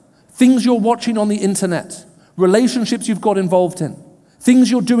formed, things you're watching on the internet, relationships you've got involved in, things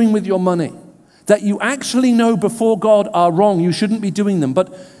you're doing with your money, that you actually know before God are wrong. You shouldn't be doing them,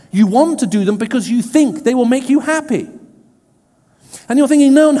 but you want to do them because you think they will make you happy. And you're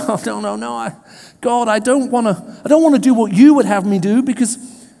thinking, no, God, I don't want to do what you would have me do because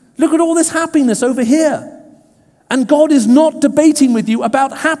look at all this happiness over here. And God is not debating with you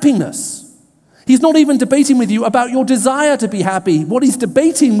about happiness. He's not even debating with you about your desire to be happy. What he's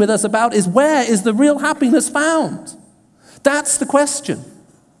debating with us about is where is the real happiness found? That's the question.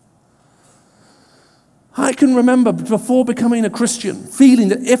 I can remember before becoming a Christian, feeling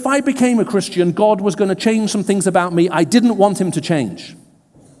that if I became a Christian, God was going to change some things about me I didn't want him to change.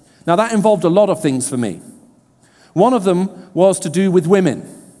 Now that involved a lot of things for me. One of them was to do with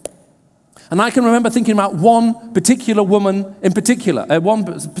women. And I can remember thinking about one particular woman in particular,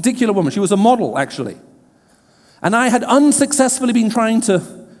 she was a model actually. And I had unsuccessfully been trying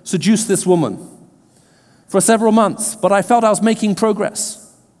to seduce this woman for several months, but I felt I was making progress.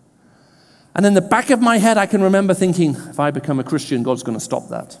 And in the back of my head, I can remember thinking, if I become a Christian, God's going to stop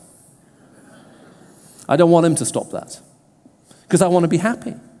that. I don't want him to stop that because I want to be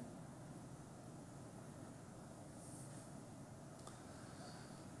happy.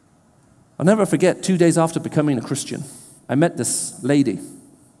 I'll never forget, 2 days after becoming a Christian, I met this lady.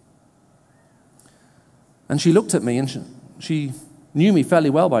 And she looked at me and she knew me fairly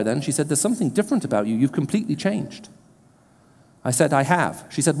well by then. She said, there's something different about you. You've completely changed. I said, I have.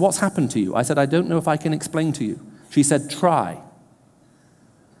 She said, what's happened to you? I said, I don't know if I can explain to you. She said, try.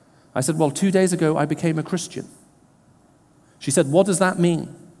 I said, well, 2 days ago, I became a Christian. She said, what does that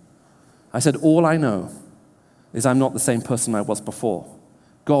mean? I said, all I know is I'm not the same person I was before.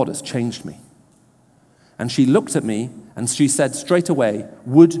 God has changed me. And she looked at me and she said straight away,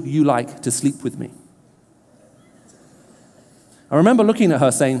 "Would you like to sleep with me?" I remember looking at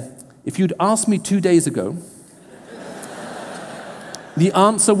her saying, if you'd asked me 2 days ago, the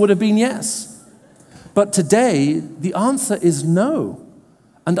answer would have been yes. But today, the answer is no.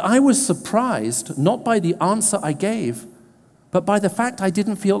 And I was surprised, not by the answer I gave, but by the fact I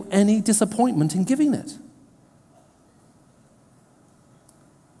didn't feel any disappointment in giving it.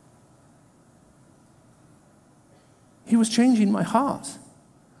 He was changing my heart.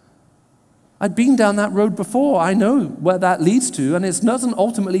 I'd been down that road before. I know where that leads to, and it doesn't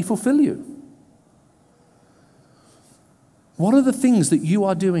ultimately fulfill you. What are the things that you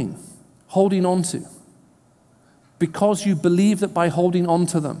are doing, holding on to, because you believe that by holding on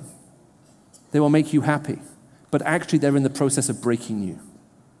to them, they will make you happy, but actually they're in the process of breaking you?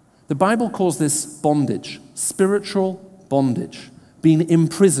 The Bible calls this bondage, spiritual bondage, being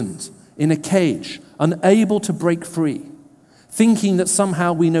imprisoned in a cage, unable to break free, thinking that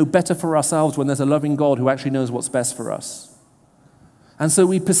somehow we know better for ourselves when there's a loving God who actually knows what's best for us. And so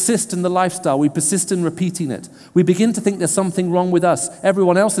we persist in the lifestyle, we persist in repeating it. We begin to think there's something wrong with us.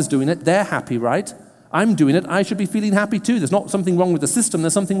 Everyone else is doing it, they're happy, right? I'm doing it, I should be feeling happy too. There's not something wrong with the system,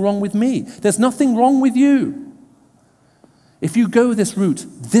 there's something wrong with me. There's nothing wrong with you. If you go this route,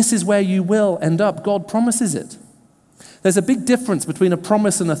 this is where you will end up. God promises it. There's a big difference between a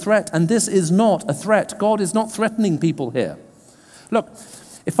promise and a threat, and this is not a threat. God is not threatening people here. Look,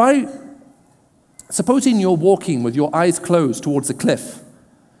 supposing you're walking with your eyes closed towards a cliff.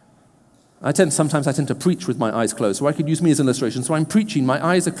 Sometimes I tend to preach with my eyes closed, so I could use me as an illustration. So I'm preaching, my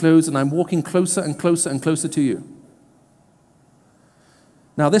eyes are closed, and I'm walking closer and closer and closer to you.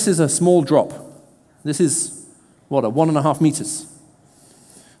 Now this is a small drop. This is, 1.5 meters.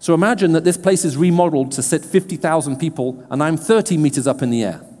 So imagine that this place is remodeled to sit 50,000 people, and I'm 30 meters up in the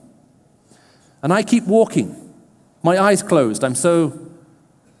air. And I keep walking. My eyes closed. I'm so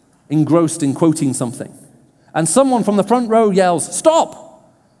engrossed in quoting something. And someone from the front row yells,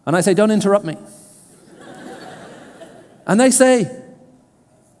 "Stop!" And I say, "Don't interrupt me." And they say,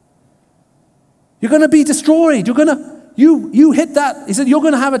 "You're going to be destroyed. You hit that." He said, "You're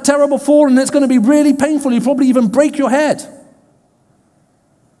going to have a terrible fall and it's going to be really painful. You probably even break your head."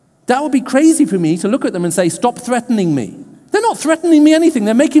 That would be crazy for me to look at them and say, "Stop threatening me." They're not threatening me anything.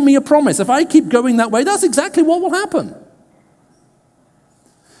 They're making me a promise. If I keep going that way, that's exactly what will happen.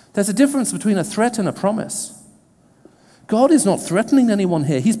 There's a difference between a threat and a promise. God is not threatening anyone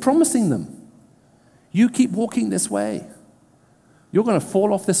here. He's promising them. You keep walking this way, you're going to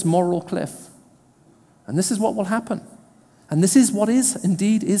fall off this moral cliff. And this is what will happen. And this is what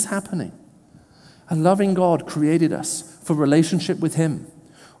indeed is happening. A loving God created us for relationship with Him.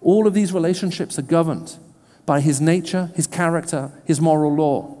 All of these relationships are governed by His nature, His character, His moral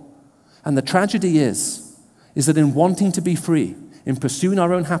law. And the tragedy is that in wanting to be free, in pursuing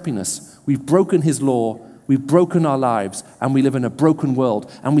our own happiness, we've broken His law, we've broken our lives, and we live in a broken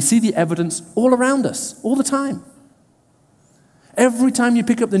world. And we see the evidence all around us, all the time. Every time you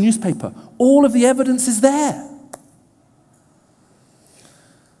pick up the newspaper, all of the evidence is there.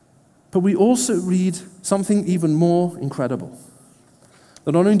 But we also read something even more incredible.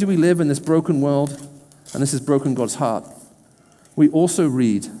 That not only do we live in this broken world, and this has broken God's heart, we also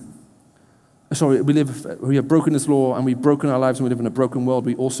read, we have broken His law and we've broken our lives and we live in a broken world.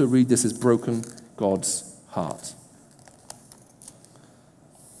 We also read this has broken God's heart.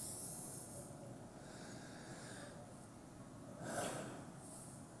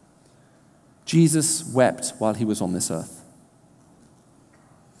 Jesus wept while He was on this earth.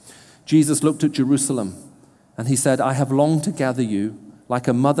 Jesus looked at Jerusalem and He said, "I have longed to gather you like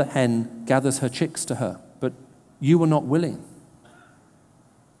a mother hen gathers her chicks to her, but you were not willing."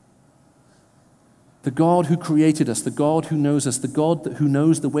 The God who created us, the God who knows us, the God who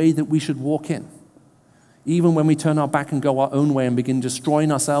knows the way that we should walk in, even when we turn our back and go our own way and begin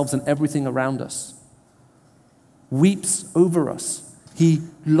destroying ourselves and everything around us, weeps over us. He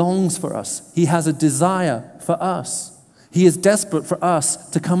longs for us. He has a desire for us. He is desperate for us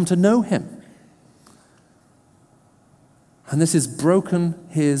to come to know Him. And this has broken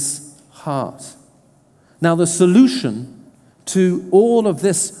His heart. Now, the solution to all of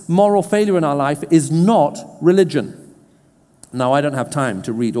this moral failure in our life is not religion. Now, I don't have time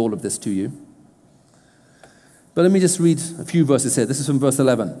to read all of this to you. But let me just read a few verses here. This is from verse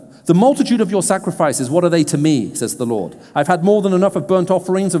 11. The multitude of your sacrifices, what are they to me, says the Lord? I've had more than enough of burnt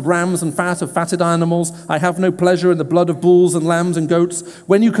offerings, of rams and fat, of fatted animals. I have no pleasure in the blood of bulls and lambs and goats.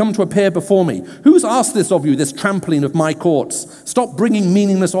 When you come to appear before me, who's asked this of you, this trampling of my courts? Stop bringing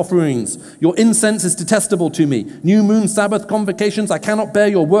meaningless offerings. Your incense is detestable to me. New moon, Sabbath, convocations, I cannot bear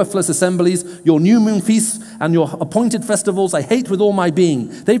your worthless assemblies. Your new moon feasts and your appointed festivals I hate with all my being.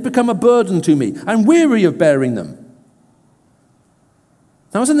 They've become a burden to me. I'm weary of bearing them.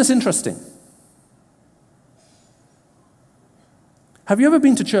 Now, isn't this interesting? Have you ever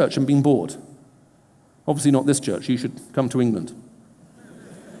been to church and been bored? Obviously not this church. You should come to England.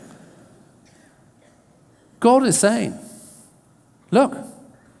 God is saying, look,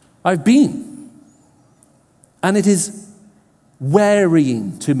 I've been, and it is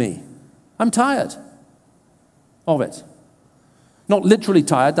wearying to me. I'm tired of it. Not literally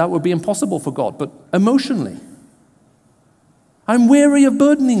tired, that would be impossible for God, but emotionally. I'm weary of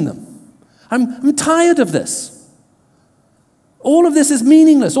burdening them. I'm tired of this. All of this is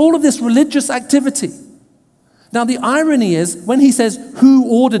meaningless, all of this religious activity. Now the irony is, when he says, who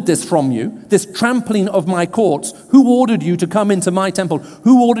ordered this from you, this trampling of my courts, who ordered you to come into my temple,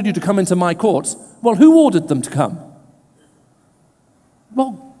 who ordered you to come into my courts? Well, who ordered them to come?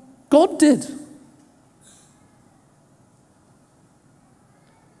 Well, God did.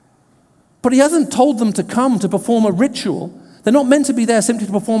 But he hasn't told them to come to perform a ritual. They're not meant to be there simply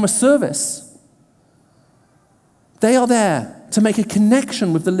to perform a service. They are there to make a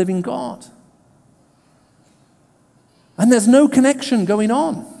connection with the living God. And there's no connection going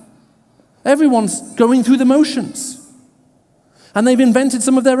on. Everyone's going through the motions. And they've invented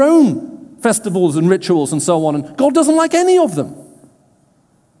some of their own festivals and rituals and so on, and God doesn't like any of them.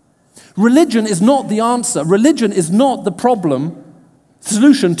 Religion is not the answer. Religion is not the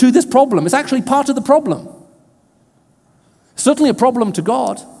solution to this problem. It's actually part of the problem. Certainly a problem to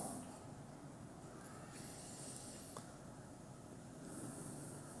God.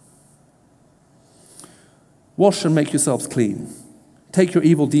 Wash and make yourselves clean. Take your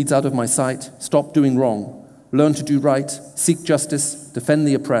evil deeds out of my sight. Stop doing wrong. Learn to do right. Seek justice. Defend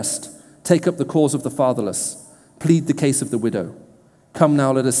the oppressed. Take up the cause of the fatherless. Plead the case of the widow. Come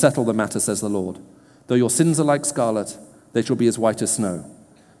now, let us settle the matter, says the Lord. Though your sins are like scarlet, they shall be as white as snow.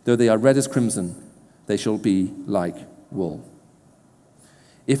 Though they are red as crimson, they shall be like wool.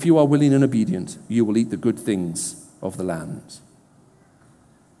 If you are willing and obedient, you will eat the good things of the land.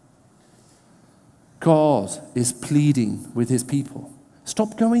 God is pleading with his people.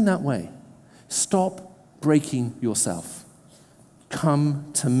 Stop going that way. Stop breaking yourself.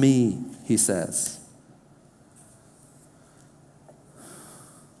 Come to me, he says.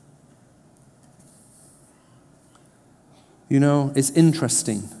 You know, it's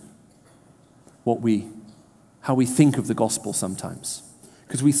interesting how we think of the gospel sometimes,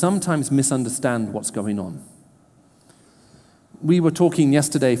 because we sometimes misunderstand what's going on. We were talking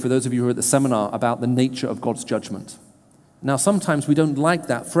yesterday, for those of you who were at the seminar, about the nature of God's judgment. Now, sometimes we don't like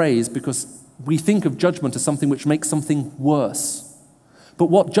that phrase because we think of judgment as something which makes something worse. But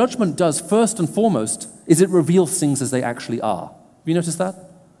what judgment does, first and foremost, is it reveals things as they actually are. Have you noticed that?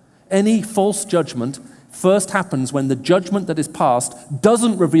 Any false judgment first happens when the judgment that is passed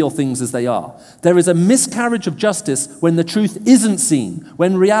doesn't reveal things as they are. There is a miscarriage of justice when the truth isn't seen,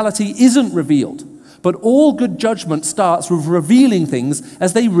 when reality isn't revealed. But all good judgment starts with revealing things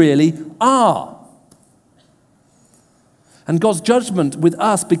as they really are. And God's judgment with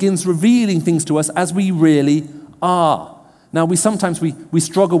us begins revealing things to us as we really are. Now, we sometimes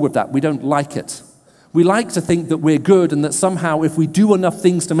struggle with that. We don't like it. We like to think that we're good and that somehow if we do enough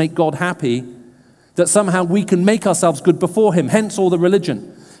things to make God happy, that somehow we can make ourselves good before him, hence all the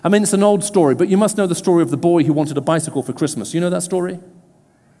religion. I mean, it's an old story, but you must know the story of the boy who wanted a bicycle for Christmas. You know that story?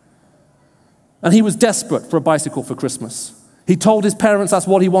 And he was desperate for a bicycle for Christmas. He told his parents that's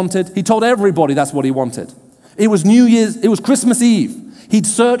what he wanted. He told everybody that's what he wanted. It was Christmas Eve. He'd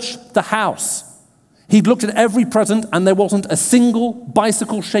searched the house. He'd looked at every present, and there wasn't a single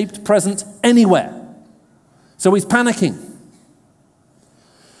bicycle-shaped present anywhere. So he's panicking.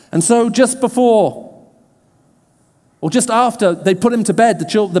 And so just before, or just after they put him to bed,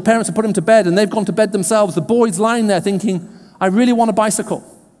 the parents have put him to bed, and they've gone to bed themselves, the boy's lying there thinking, I really want a bicycle.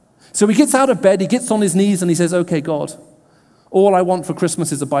 So he gets out of bed, he gets on his knees, and he says, okay, God, all I want for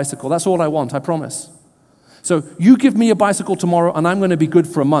Christmas is a bicycle. That's all I want, I promise. So you give me a bicycle tomorrow, and I'm going to be good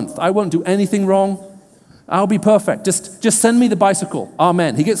for a month. I won't do anything wrong. I'll be perfect. Just send me the bicycle.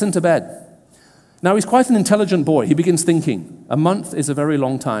 Amen. He gets into bed. Now, he's quite an intelligent boy. He begins thinking, a month is a very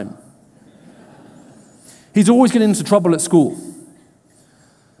long time. He's always getting into trouble at school.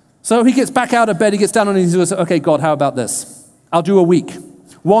 So he gets back out of bed, he gets down on his knees and says, okay, God, how about this? I'll do a week.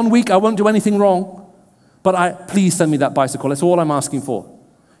 1 week, I won't do anything wrong, but please send me that bicycle. That's all I'm asking for.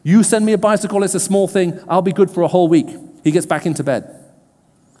 You send me a bicycle, it's a small thing, I'll be good for a whole week. He gets back into bed.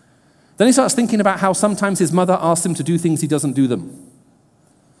 Then he starts thinking about how sometimes his mother asks him to do things he doesn't do them.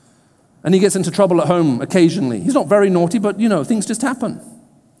 And he gets into trouble at home occasionally. He's not very naughty, but things just happen.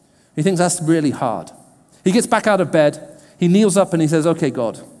 He thinks that's really hard. He gets back out of bed, he kneels up and he says, okay,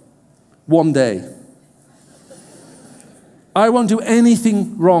 God, one day. I won't do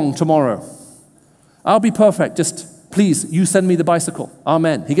anything wrong tomorrow. I'll be perfect. Just please, you send me the bicycle.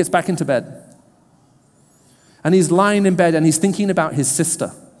 Amen. He gets back into bed. And he's lying in bed and he's thinking about his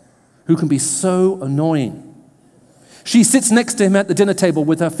sister, who can be so annoying. She sits next to him at the dinner table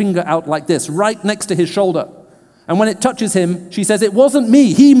with her finger out like this, right next to his shoulder. And when it touches him, she says, it wasn't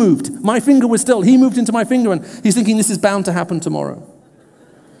me, he moved. My finger was still, he moved into my finger. And he's thinking, this is bound to happen tomorrow.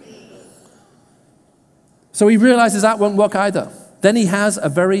 So he realizes that won't work either. Then he has a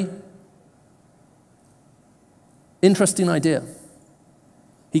very interesting idea.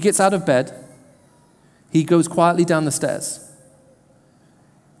 He gets out of bed. He goes quietly down the stairs.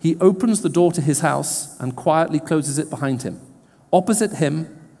 He opens the door to his house and quietly closes it behind him. Opposite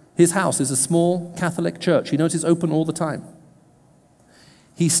him, his house is a small Catholic church. He knows it's open all the time.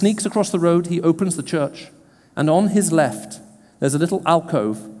 He sneaks across the road, he opens the church, and on his left, there's a little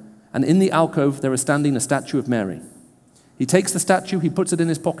alcove, and in the alcove, there is standing a statue of Mary. He takes the statue, he puts it in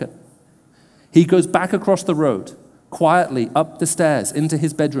his pocket. He goes back across the road, quietly up the stairs into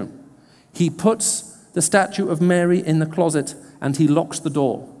his bedroom. He puts the statue of Mary in the closet, and he locks the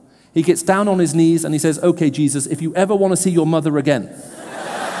door. He gets down on his knees and he says, okay, Jesus, if you ever want to see your mother again,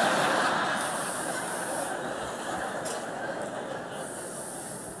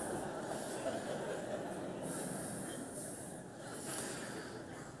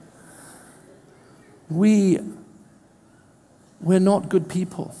 we're not good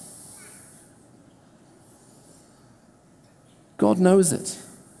people. God knows it.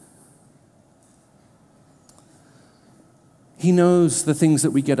 He knows the things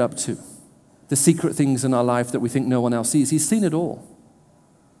that we get up to, the secret things in our life that we think no one else sees. He's seen it all.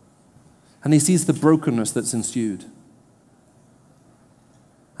 And he sees the brokenness that's ensued.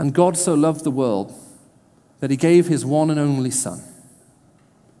 And God so loved the world that he gave his one and only Son.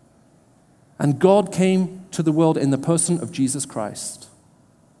 And God came to the world in the person of Jesus Christ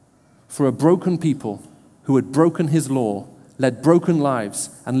for a broken people who had broken his law, led broken lives,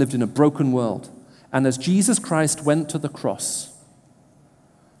 and lived in a broken world. And as Jesus Christ went to the cross,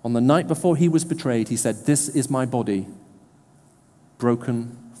 on the night before he was betrayed, he said, this is my body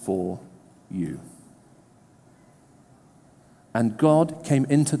broken for you. And God came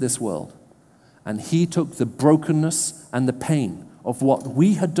into this world, and he took the brokenness and the pain of what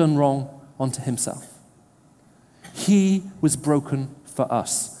we had done wrong onto himself. He was broken for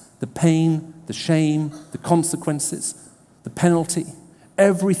us. The pain, the shame, the consequences, the penalty,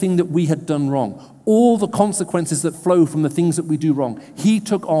 everything that we had done wrong, all the consequences that flow from the things that we do wrong, he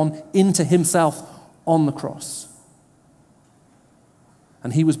took on into himself on the cross.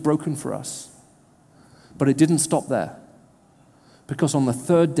 And he was broken for us. But it didn't stop there. Because on the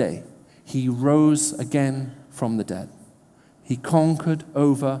third day, he rose again from the dead. He conquered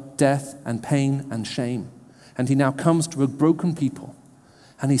over death and pain and shame. And he now comes to a broken people.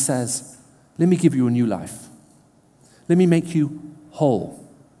 And he says, let me give you a new life. Let me make you whole.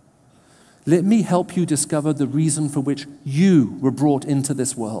 Let me help you discover the reason for which you were brought into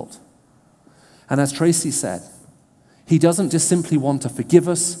this world. And as Tracy said, he doesn't just simply want to forgive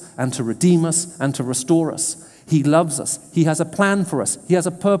us and to redeem us and to restore us. He loves us. He has a plan for us. He has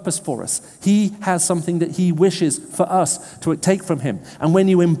a purpose for us. He has something that he wishes for us to take from him. And when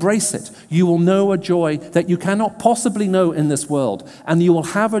you embrace it, you will know a joy that you cannot possibly know in this world. And you will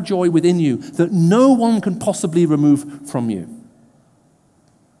have a joy within you that no one can possibly remove from you.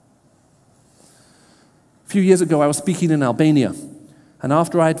 A few years ago, I was speaking in Albania, and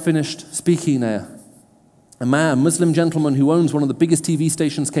after I had finished speaking, a Muslim gentleman who owns one of the biggest TV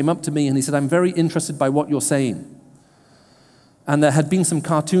stations came up to me and he said, I'm very interested by what you're saying. And there had been some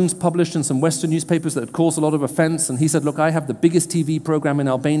cartoons published in some Western newspapers that had caused a lot of offense, and he said, look, I have the biggest TV program in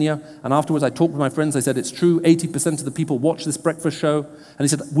Albania, and afterwards I talked with my friends, I said, it's true, 80% of the people watch this breakfast show, and he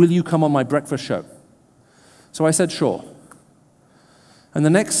said, will you come on my breakfast show? So I said, sure. And the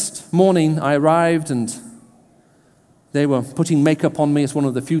next morning I arrived and they were putting makeup on me. It's one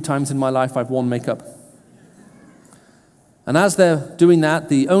of the few times in my life I've worn makeup. And as they're doing that,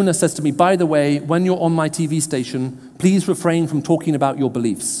 the owner says to me, by the way, when you're on my TV station, please refrain from talking about your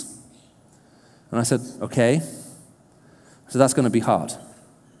beliefs. And I said, okay. So that's going to be hard.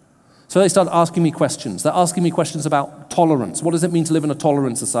 So they started asking me questions. They're asking me questions about tolerance. What does it mean to live in a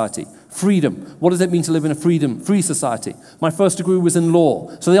tolerant society? Freedom. What does it mean to live in a freedom-free society? My first degree was in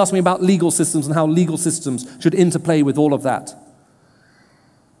law. So they asked me about legal systems and how legal systems should interplay with all of that.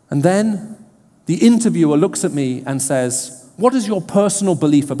 And then the interviewer looks at me and says, what is your personal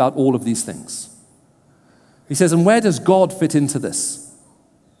belief about all of these things? He says, and where does God fit into this?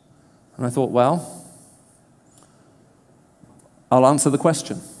 And I thought, well, I'll answer the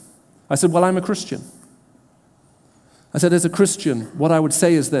question. I said, well, I'm a Christian. I said, as a Christian, what I would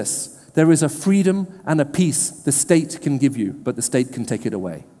say is this. There is a freedom and a peace the state can give you, but the state can take it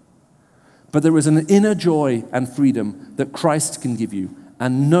away. But there is an inner joy and freedom that Christ can give you,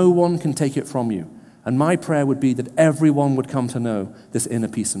 and no one can take it from you. And my prayer would be that everyone would come to know this inner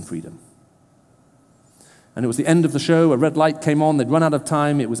peace and freedom. And it was the end of the show. A red light came on. They'd run out of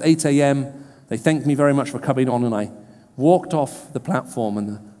time. It was 8 a.m. They thanked me very much for coming on, and I walked off the platform,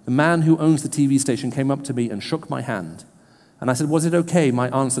 and the man who owns the TV station came up to me and shook my hand. And I said, was it okay, my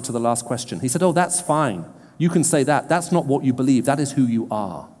answer to the last question? He said, oh, that's fine. You can say that. That's not what you believe. That is who you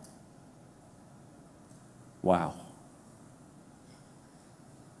are. Wow.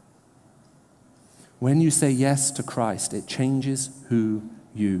 When you say yes to Christ, it changes who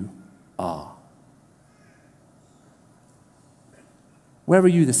you are. Where are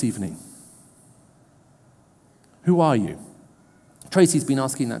you this evening? Who are you? Tracy's been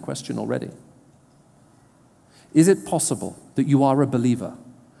asking that question already. Is it possible that you are a believer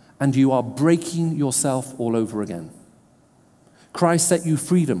and you are breaking yourself all over again? Christ set you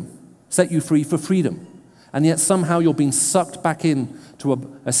free for freedom, and yet somehow you're being sucked back in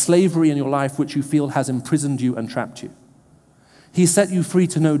to a slavery in your life which you feel has imprisoned you and trapped you. He set you free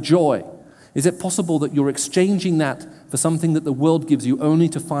to know joy. Is it possible that you're exchanging that for something that the world gives you only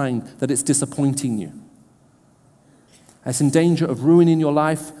to find that it's disappointing you? It's in danger of ruining your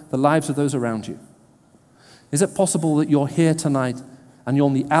life, the lives of those around you. Is it possible that you're here tonight and you're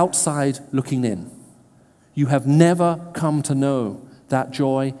on the outside looking in? You have never come to know that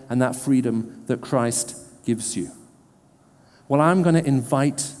joy and that freedom that Christ gives you. Well, I'm going to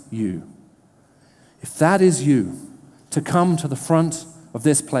invite you, if that is you, to come to the front of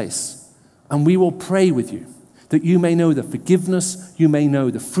this place, and we will pray with you, that you may know the forgiveness, you may know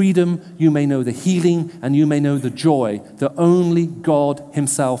the freedom, you may know the healing, and you may know the joy that only God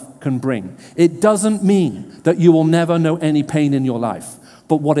himself can bring. It doesn't mean that you will never know any pain in your life.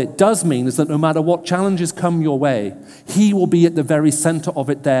 But what it does mean is that no matter what challenges come your way, he will be at the very center of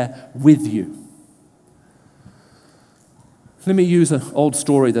it there with you. Let me use an old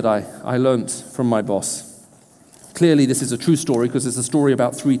story that I learned from my boss. Clearly, this is a true story because it's a story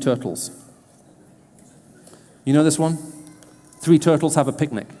about 3 turtles. You know this one? 3 turtles have a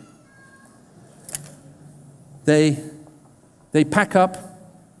picnic. They pack up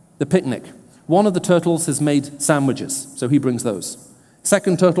the picnic. One of the turtles has made sandwiches, so he brings those.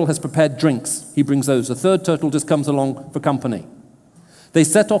 Second turtle has prepared drinks. He brings those. The third turtle just comes along for company. They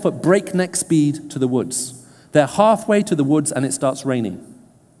set off at breakneck speed to the woods. They're halfway to the woods and it starts raining.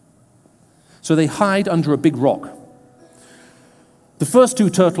 So they hide under a big rock. The first 2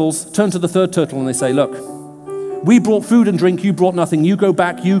 turtles turn to the third turtle and they say, look, we brought food and drink, you brought nothing. You go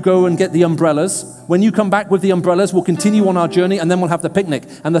back, you go and get the umbrellas. When you come back with the umbrellas, we'll continue on our journey and then we'll have the picnic.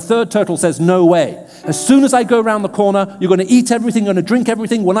 And the third turtle says, no way. As soon as I go around the corner, you're going to eat everything, you're going to drink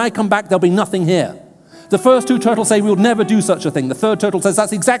everything. When I come back, there'll be nothing here. The first 2 turtles say, we'll never do such a thing. The third turtle says,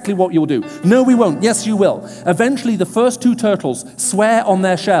 that's exactly what you'll do. No, we won't. Yes, you will. Eventually, the first 2 turtles swear on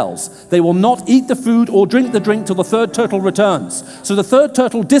their shells. They will not eat the food or drink the drink till the third turtle returns. So the third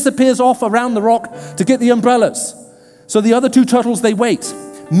turtle disappears off around the rock to get the umbrellas. So the other 2 turtles, they wait.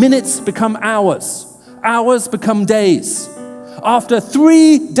 Minutes become hours. Hours become days. After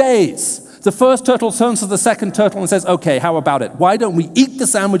 3 days, the first turtle turns to the second turtle and says, okay, how about it? Why don't we eat the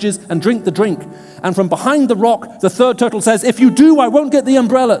sandwiches and drink the drink? And from behind the rock, the third turtle says, if you do, I won't get the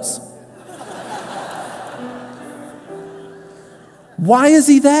umbrellas. Why is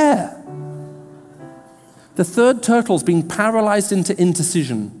he there? The third turtle's been paralyzed into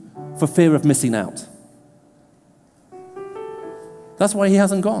indecision for fear of missing out. That's why he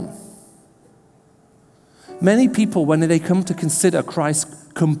hasn't gone. Many people, when they come to consider Christ's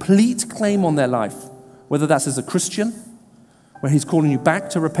complete claim on their life, whether that's as a Christian, where he's calling you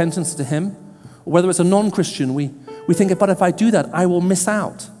back to repentance to him, or whether it's a non-Christian, we think, but if I do that, I will miss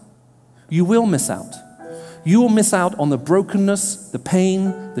out. You will miss out. You will miss out on the brokenness, the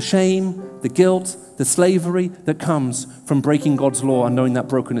pain, the shame, the guilt, the slavery that comes from breaking God's law and knowing that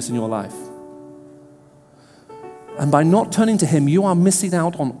brokenness in your life. And by not turning to him, you are missing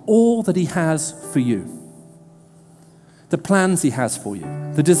out on all that he has for you. the plans He has for you,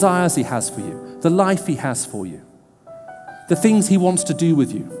 the desires He has for you, the life He has for you, the things He wants to do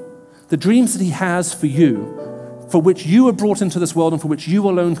with you, the dreams that He has for you, for which you are brought into this world and for which you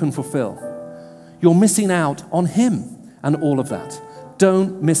alone can fulfill. You're missing out on Him and all of that.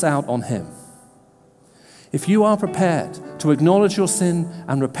 Don't miss out on Him. If you are prepared to acknowledge your sin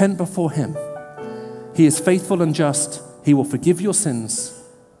and repent before Him, He is faithful and just. He will forgive your sins.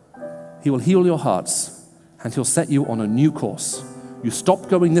 He will heal your hearts, and He'll set you on a new course. You stop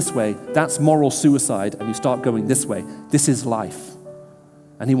going this way, that's moral suicide, and you start going this way. This is life,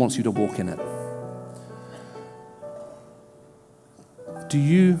 and He wants you to walk in it.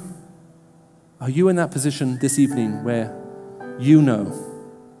 Are you in that position this evening where you know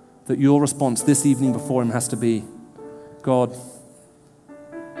that your response this evening before Him has to be, God,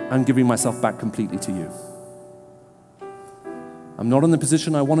 I'm giving myself back completely to You. I'm not in the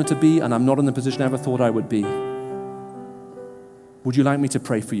position I wanted to be, and I'm not in the position I ever thought I would be. Would you like me to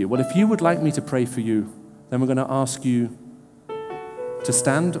pray for you? Well, if you would like me to pray for you, then we're going to ask you to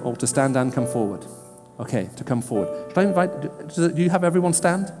stand or to stand and come forward. Okay, to come forward. Should I invite, do you have everyone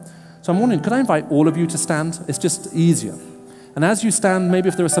stand? So I'm wondering, could I invite all of you to stand? It's just easier. And as you stand, maybe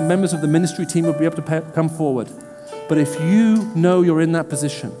if there are some members of the ministry team who will be able to come forward. But if you know you're in that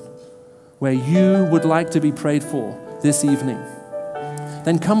position where you would like to be prayed for this evening,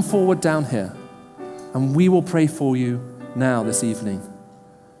 then come forward down here and we will pray for you now this evening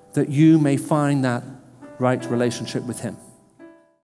that you may find that right relationship with Him.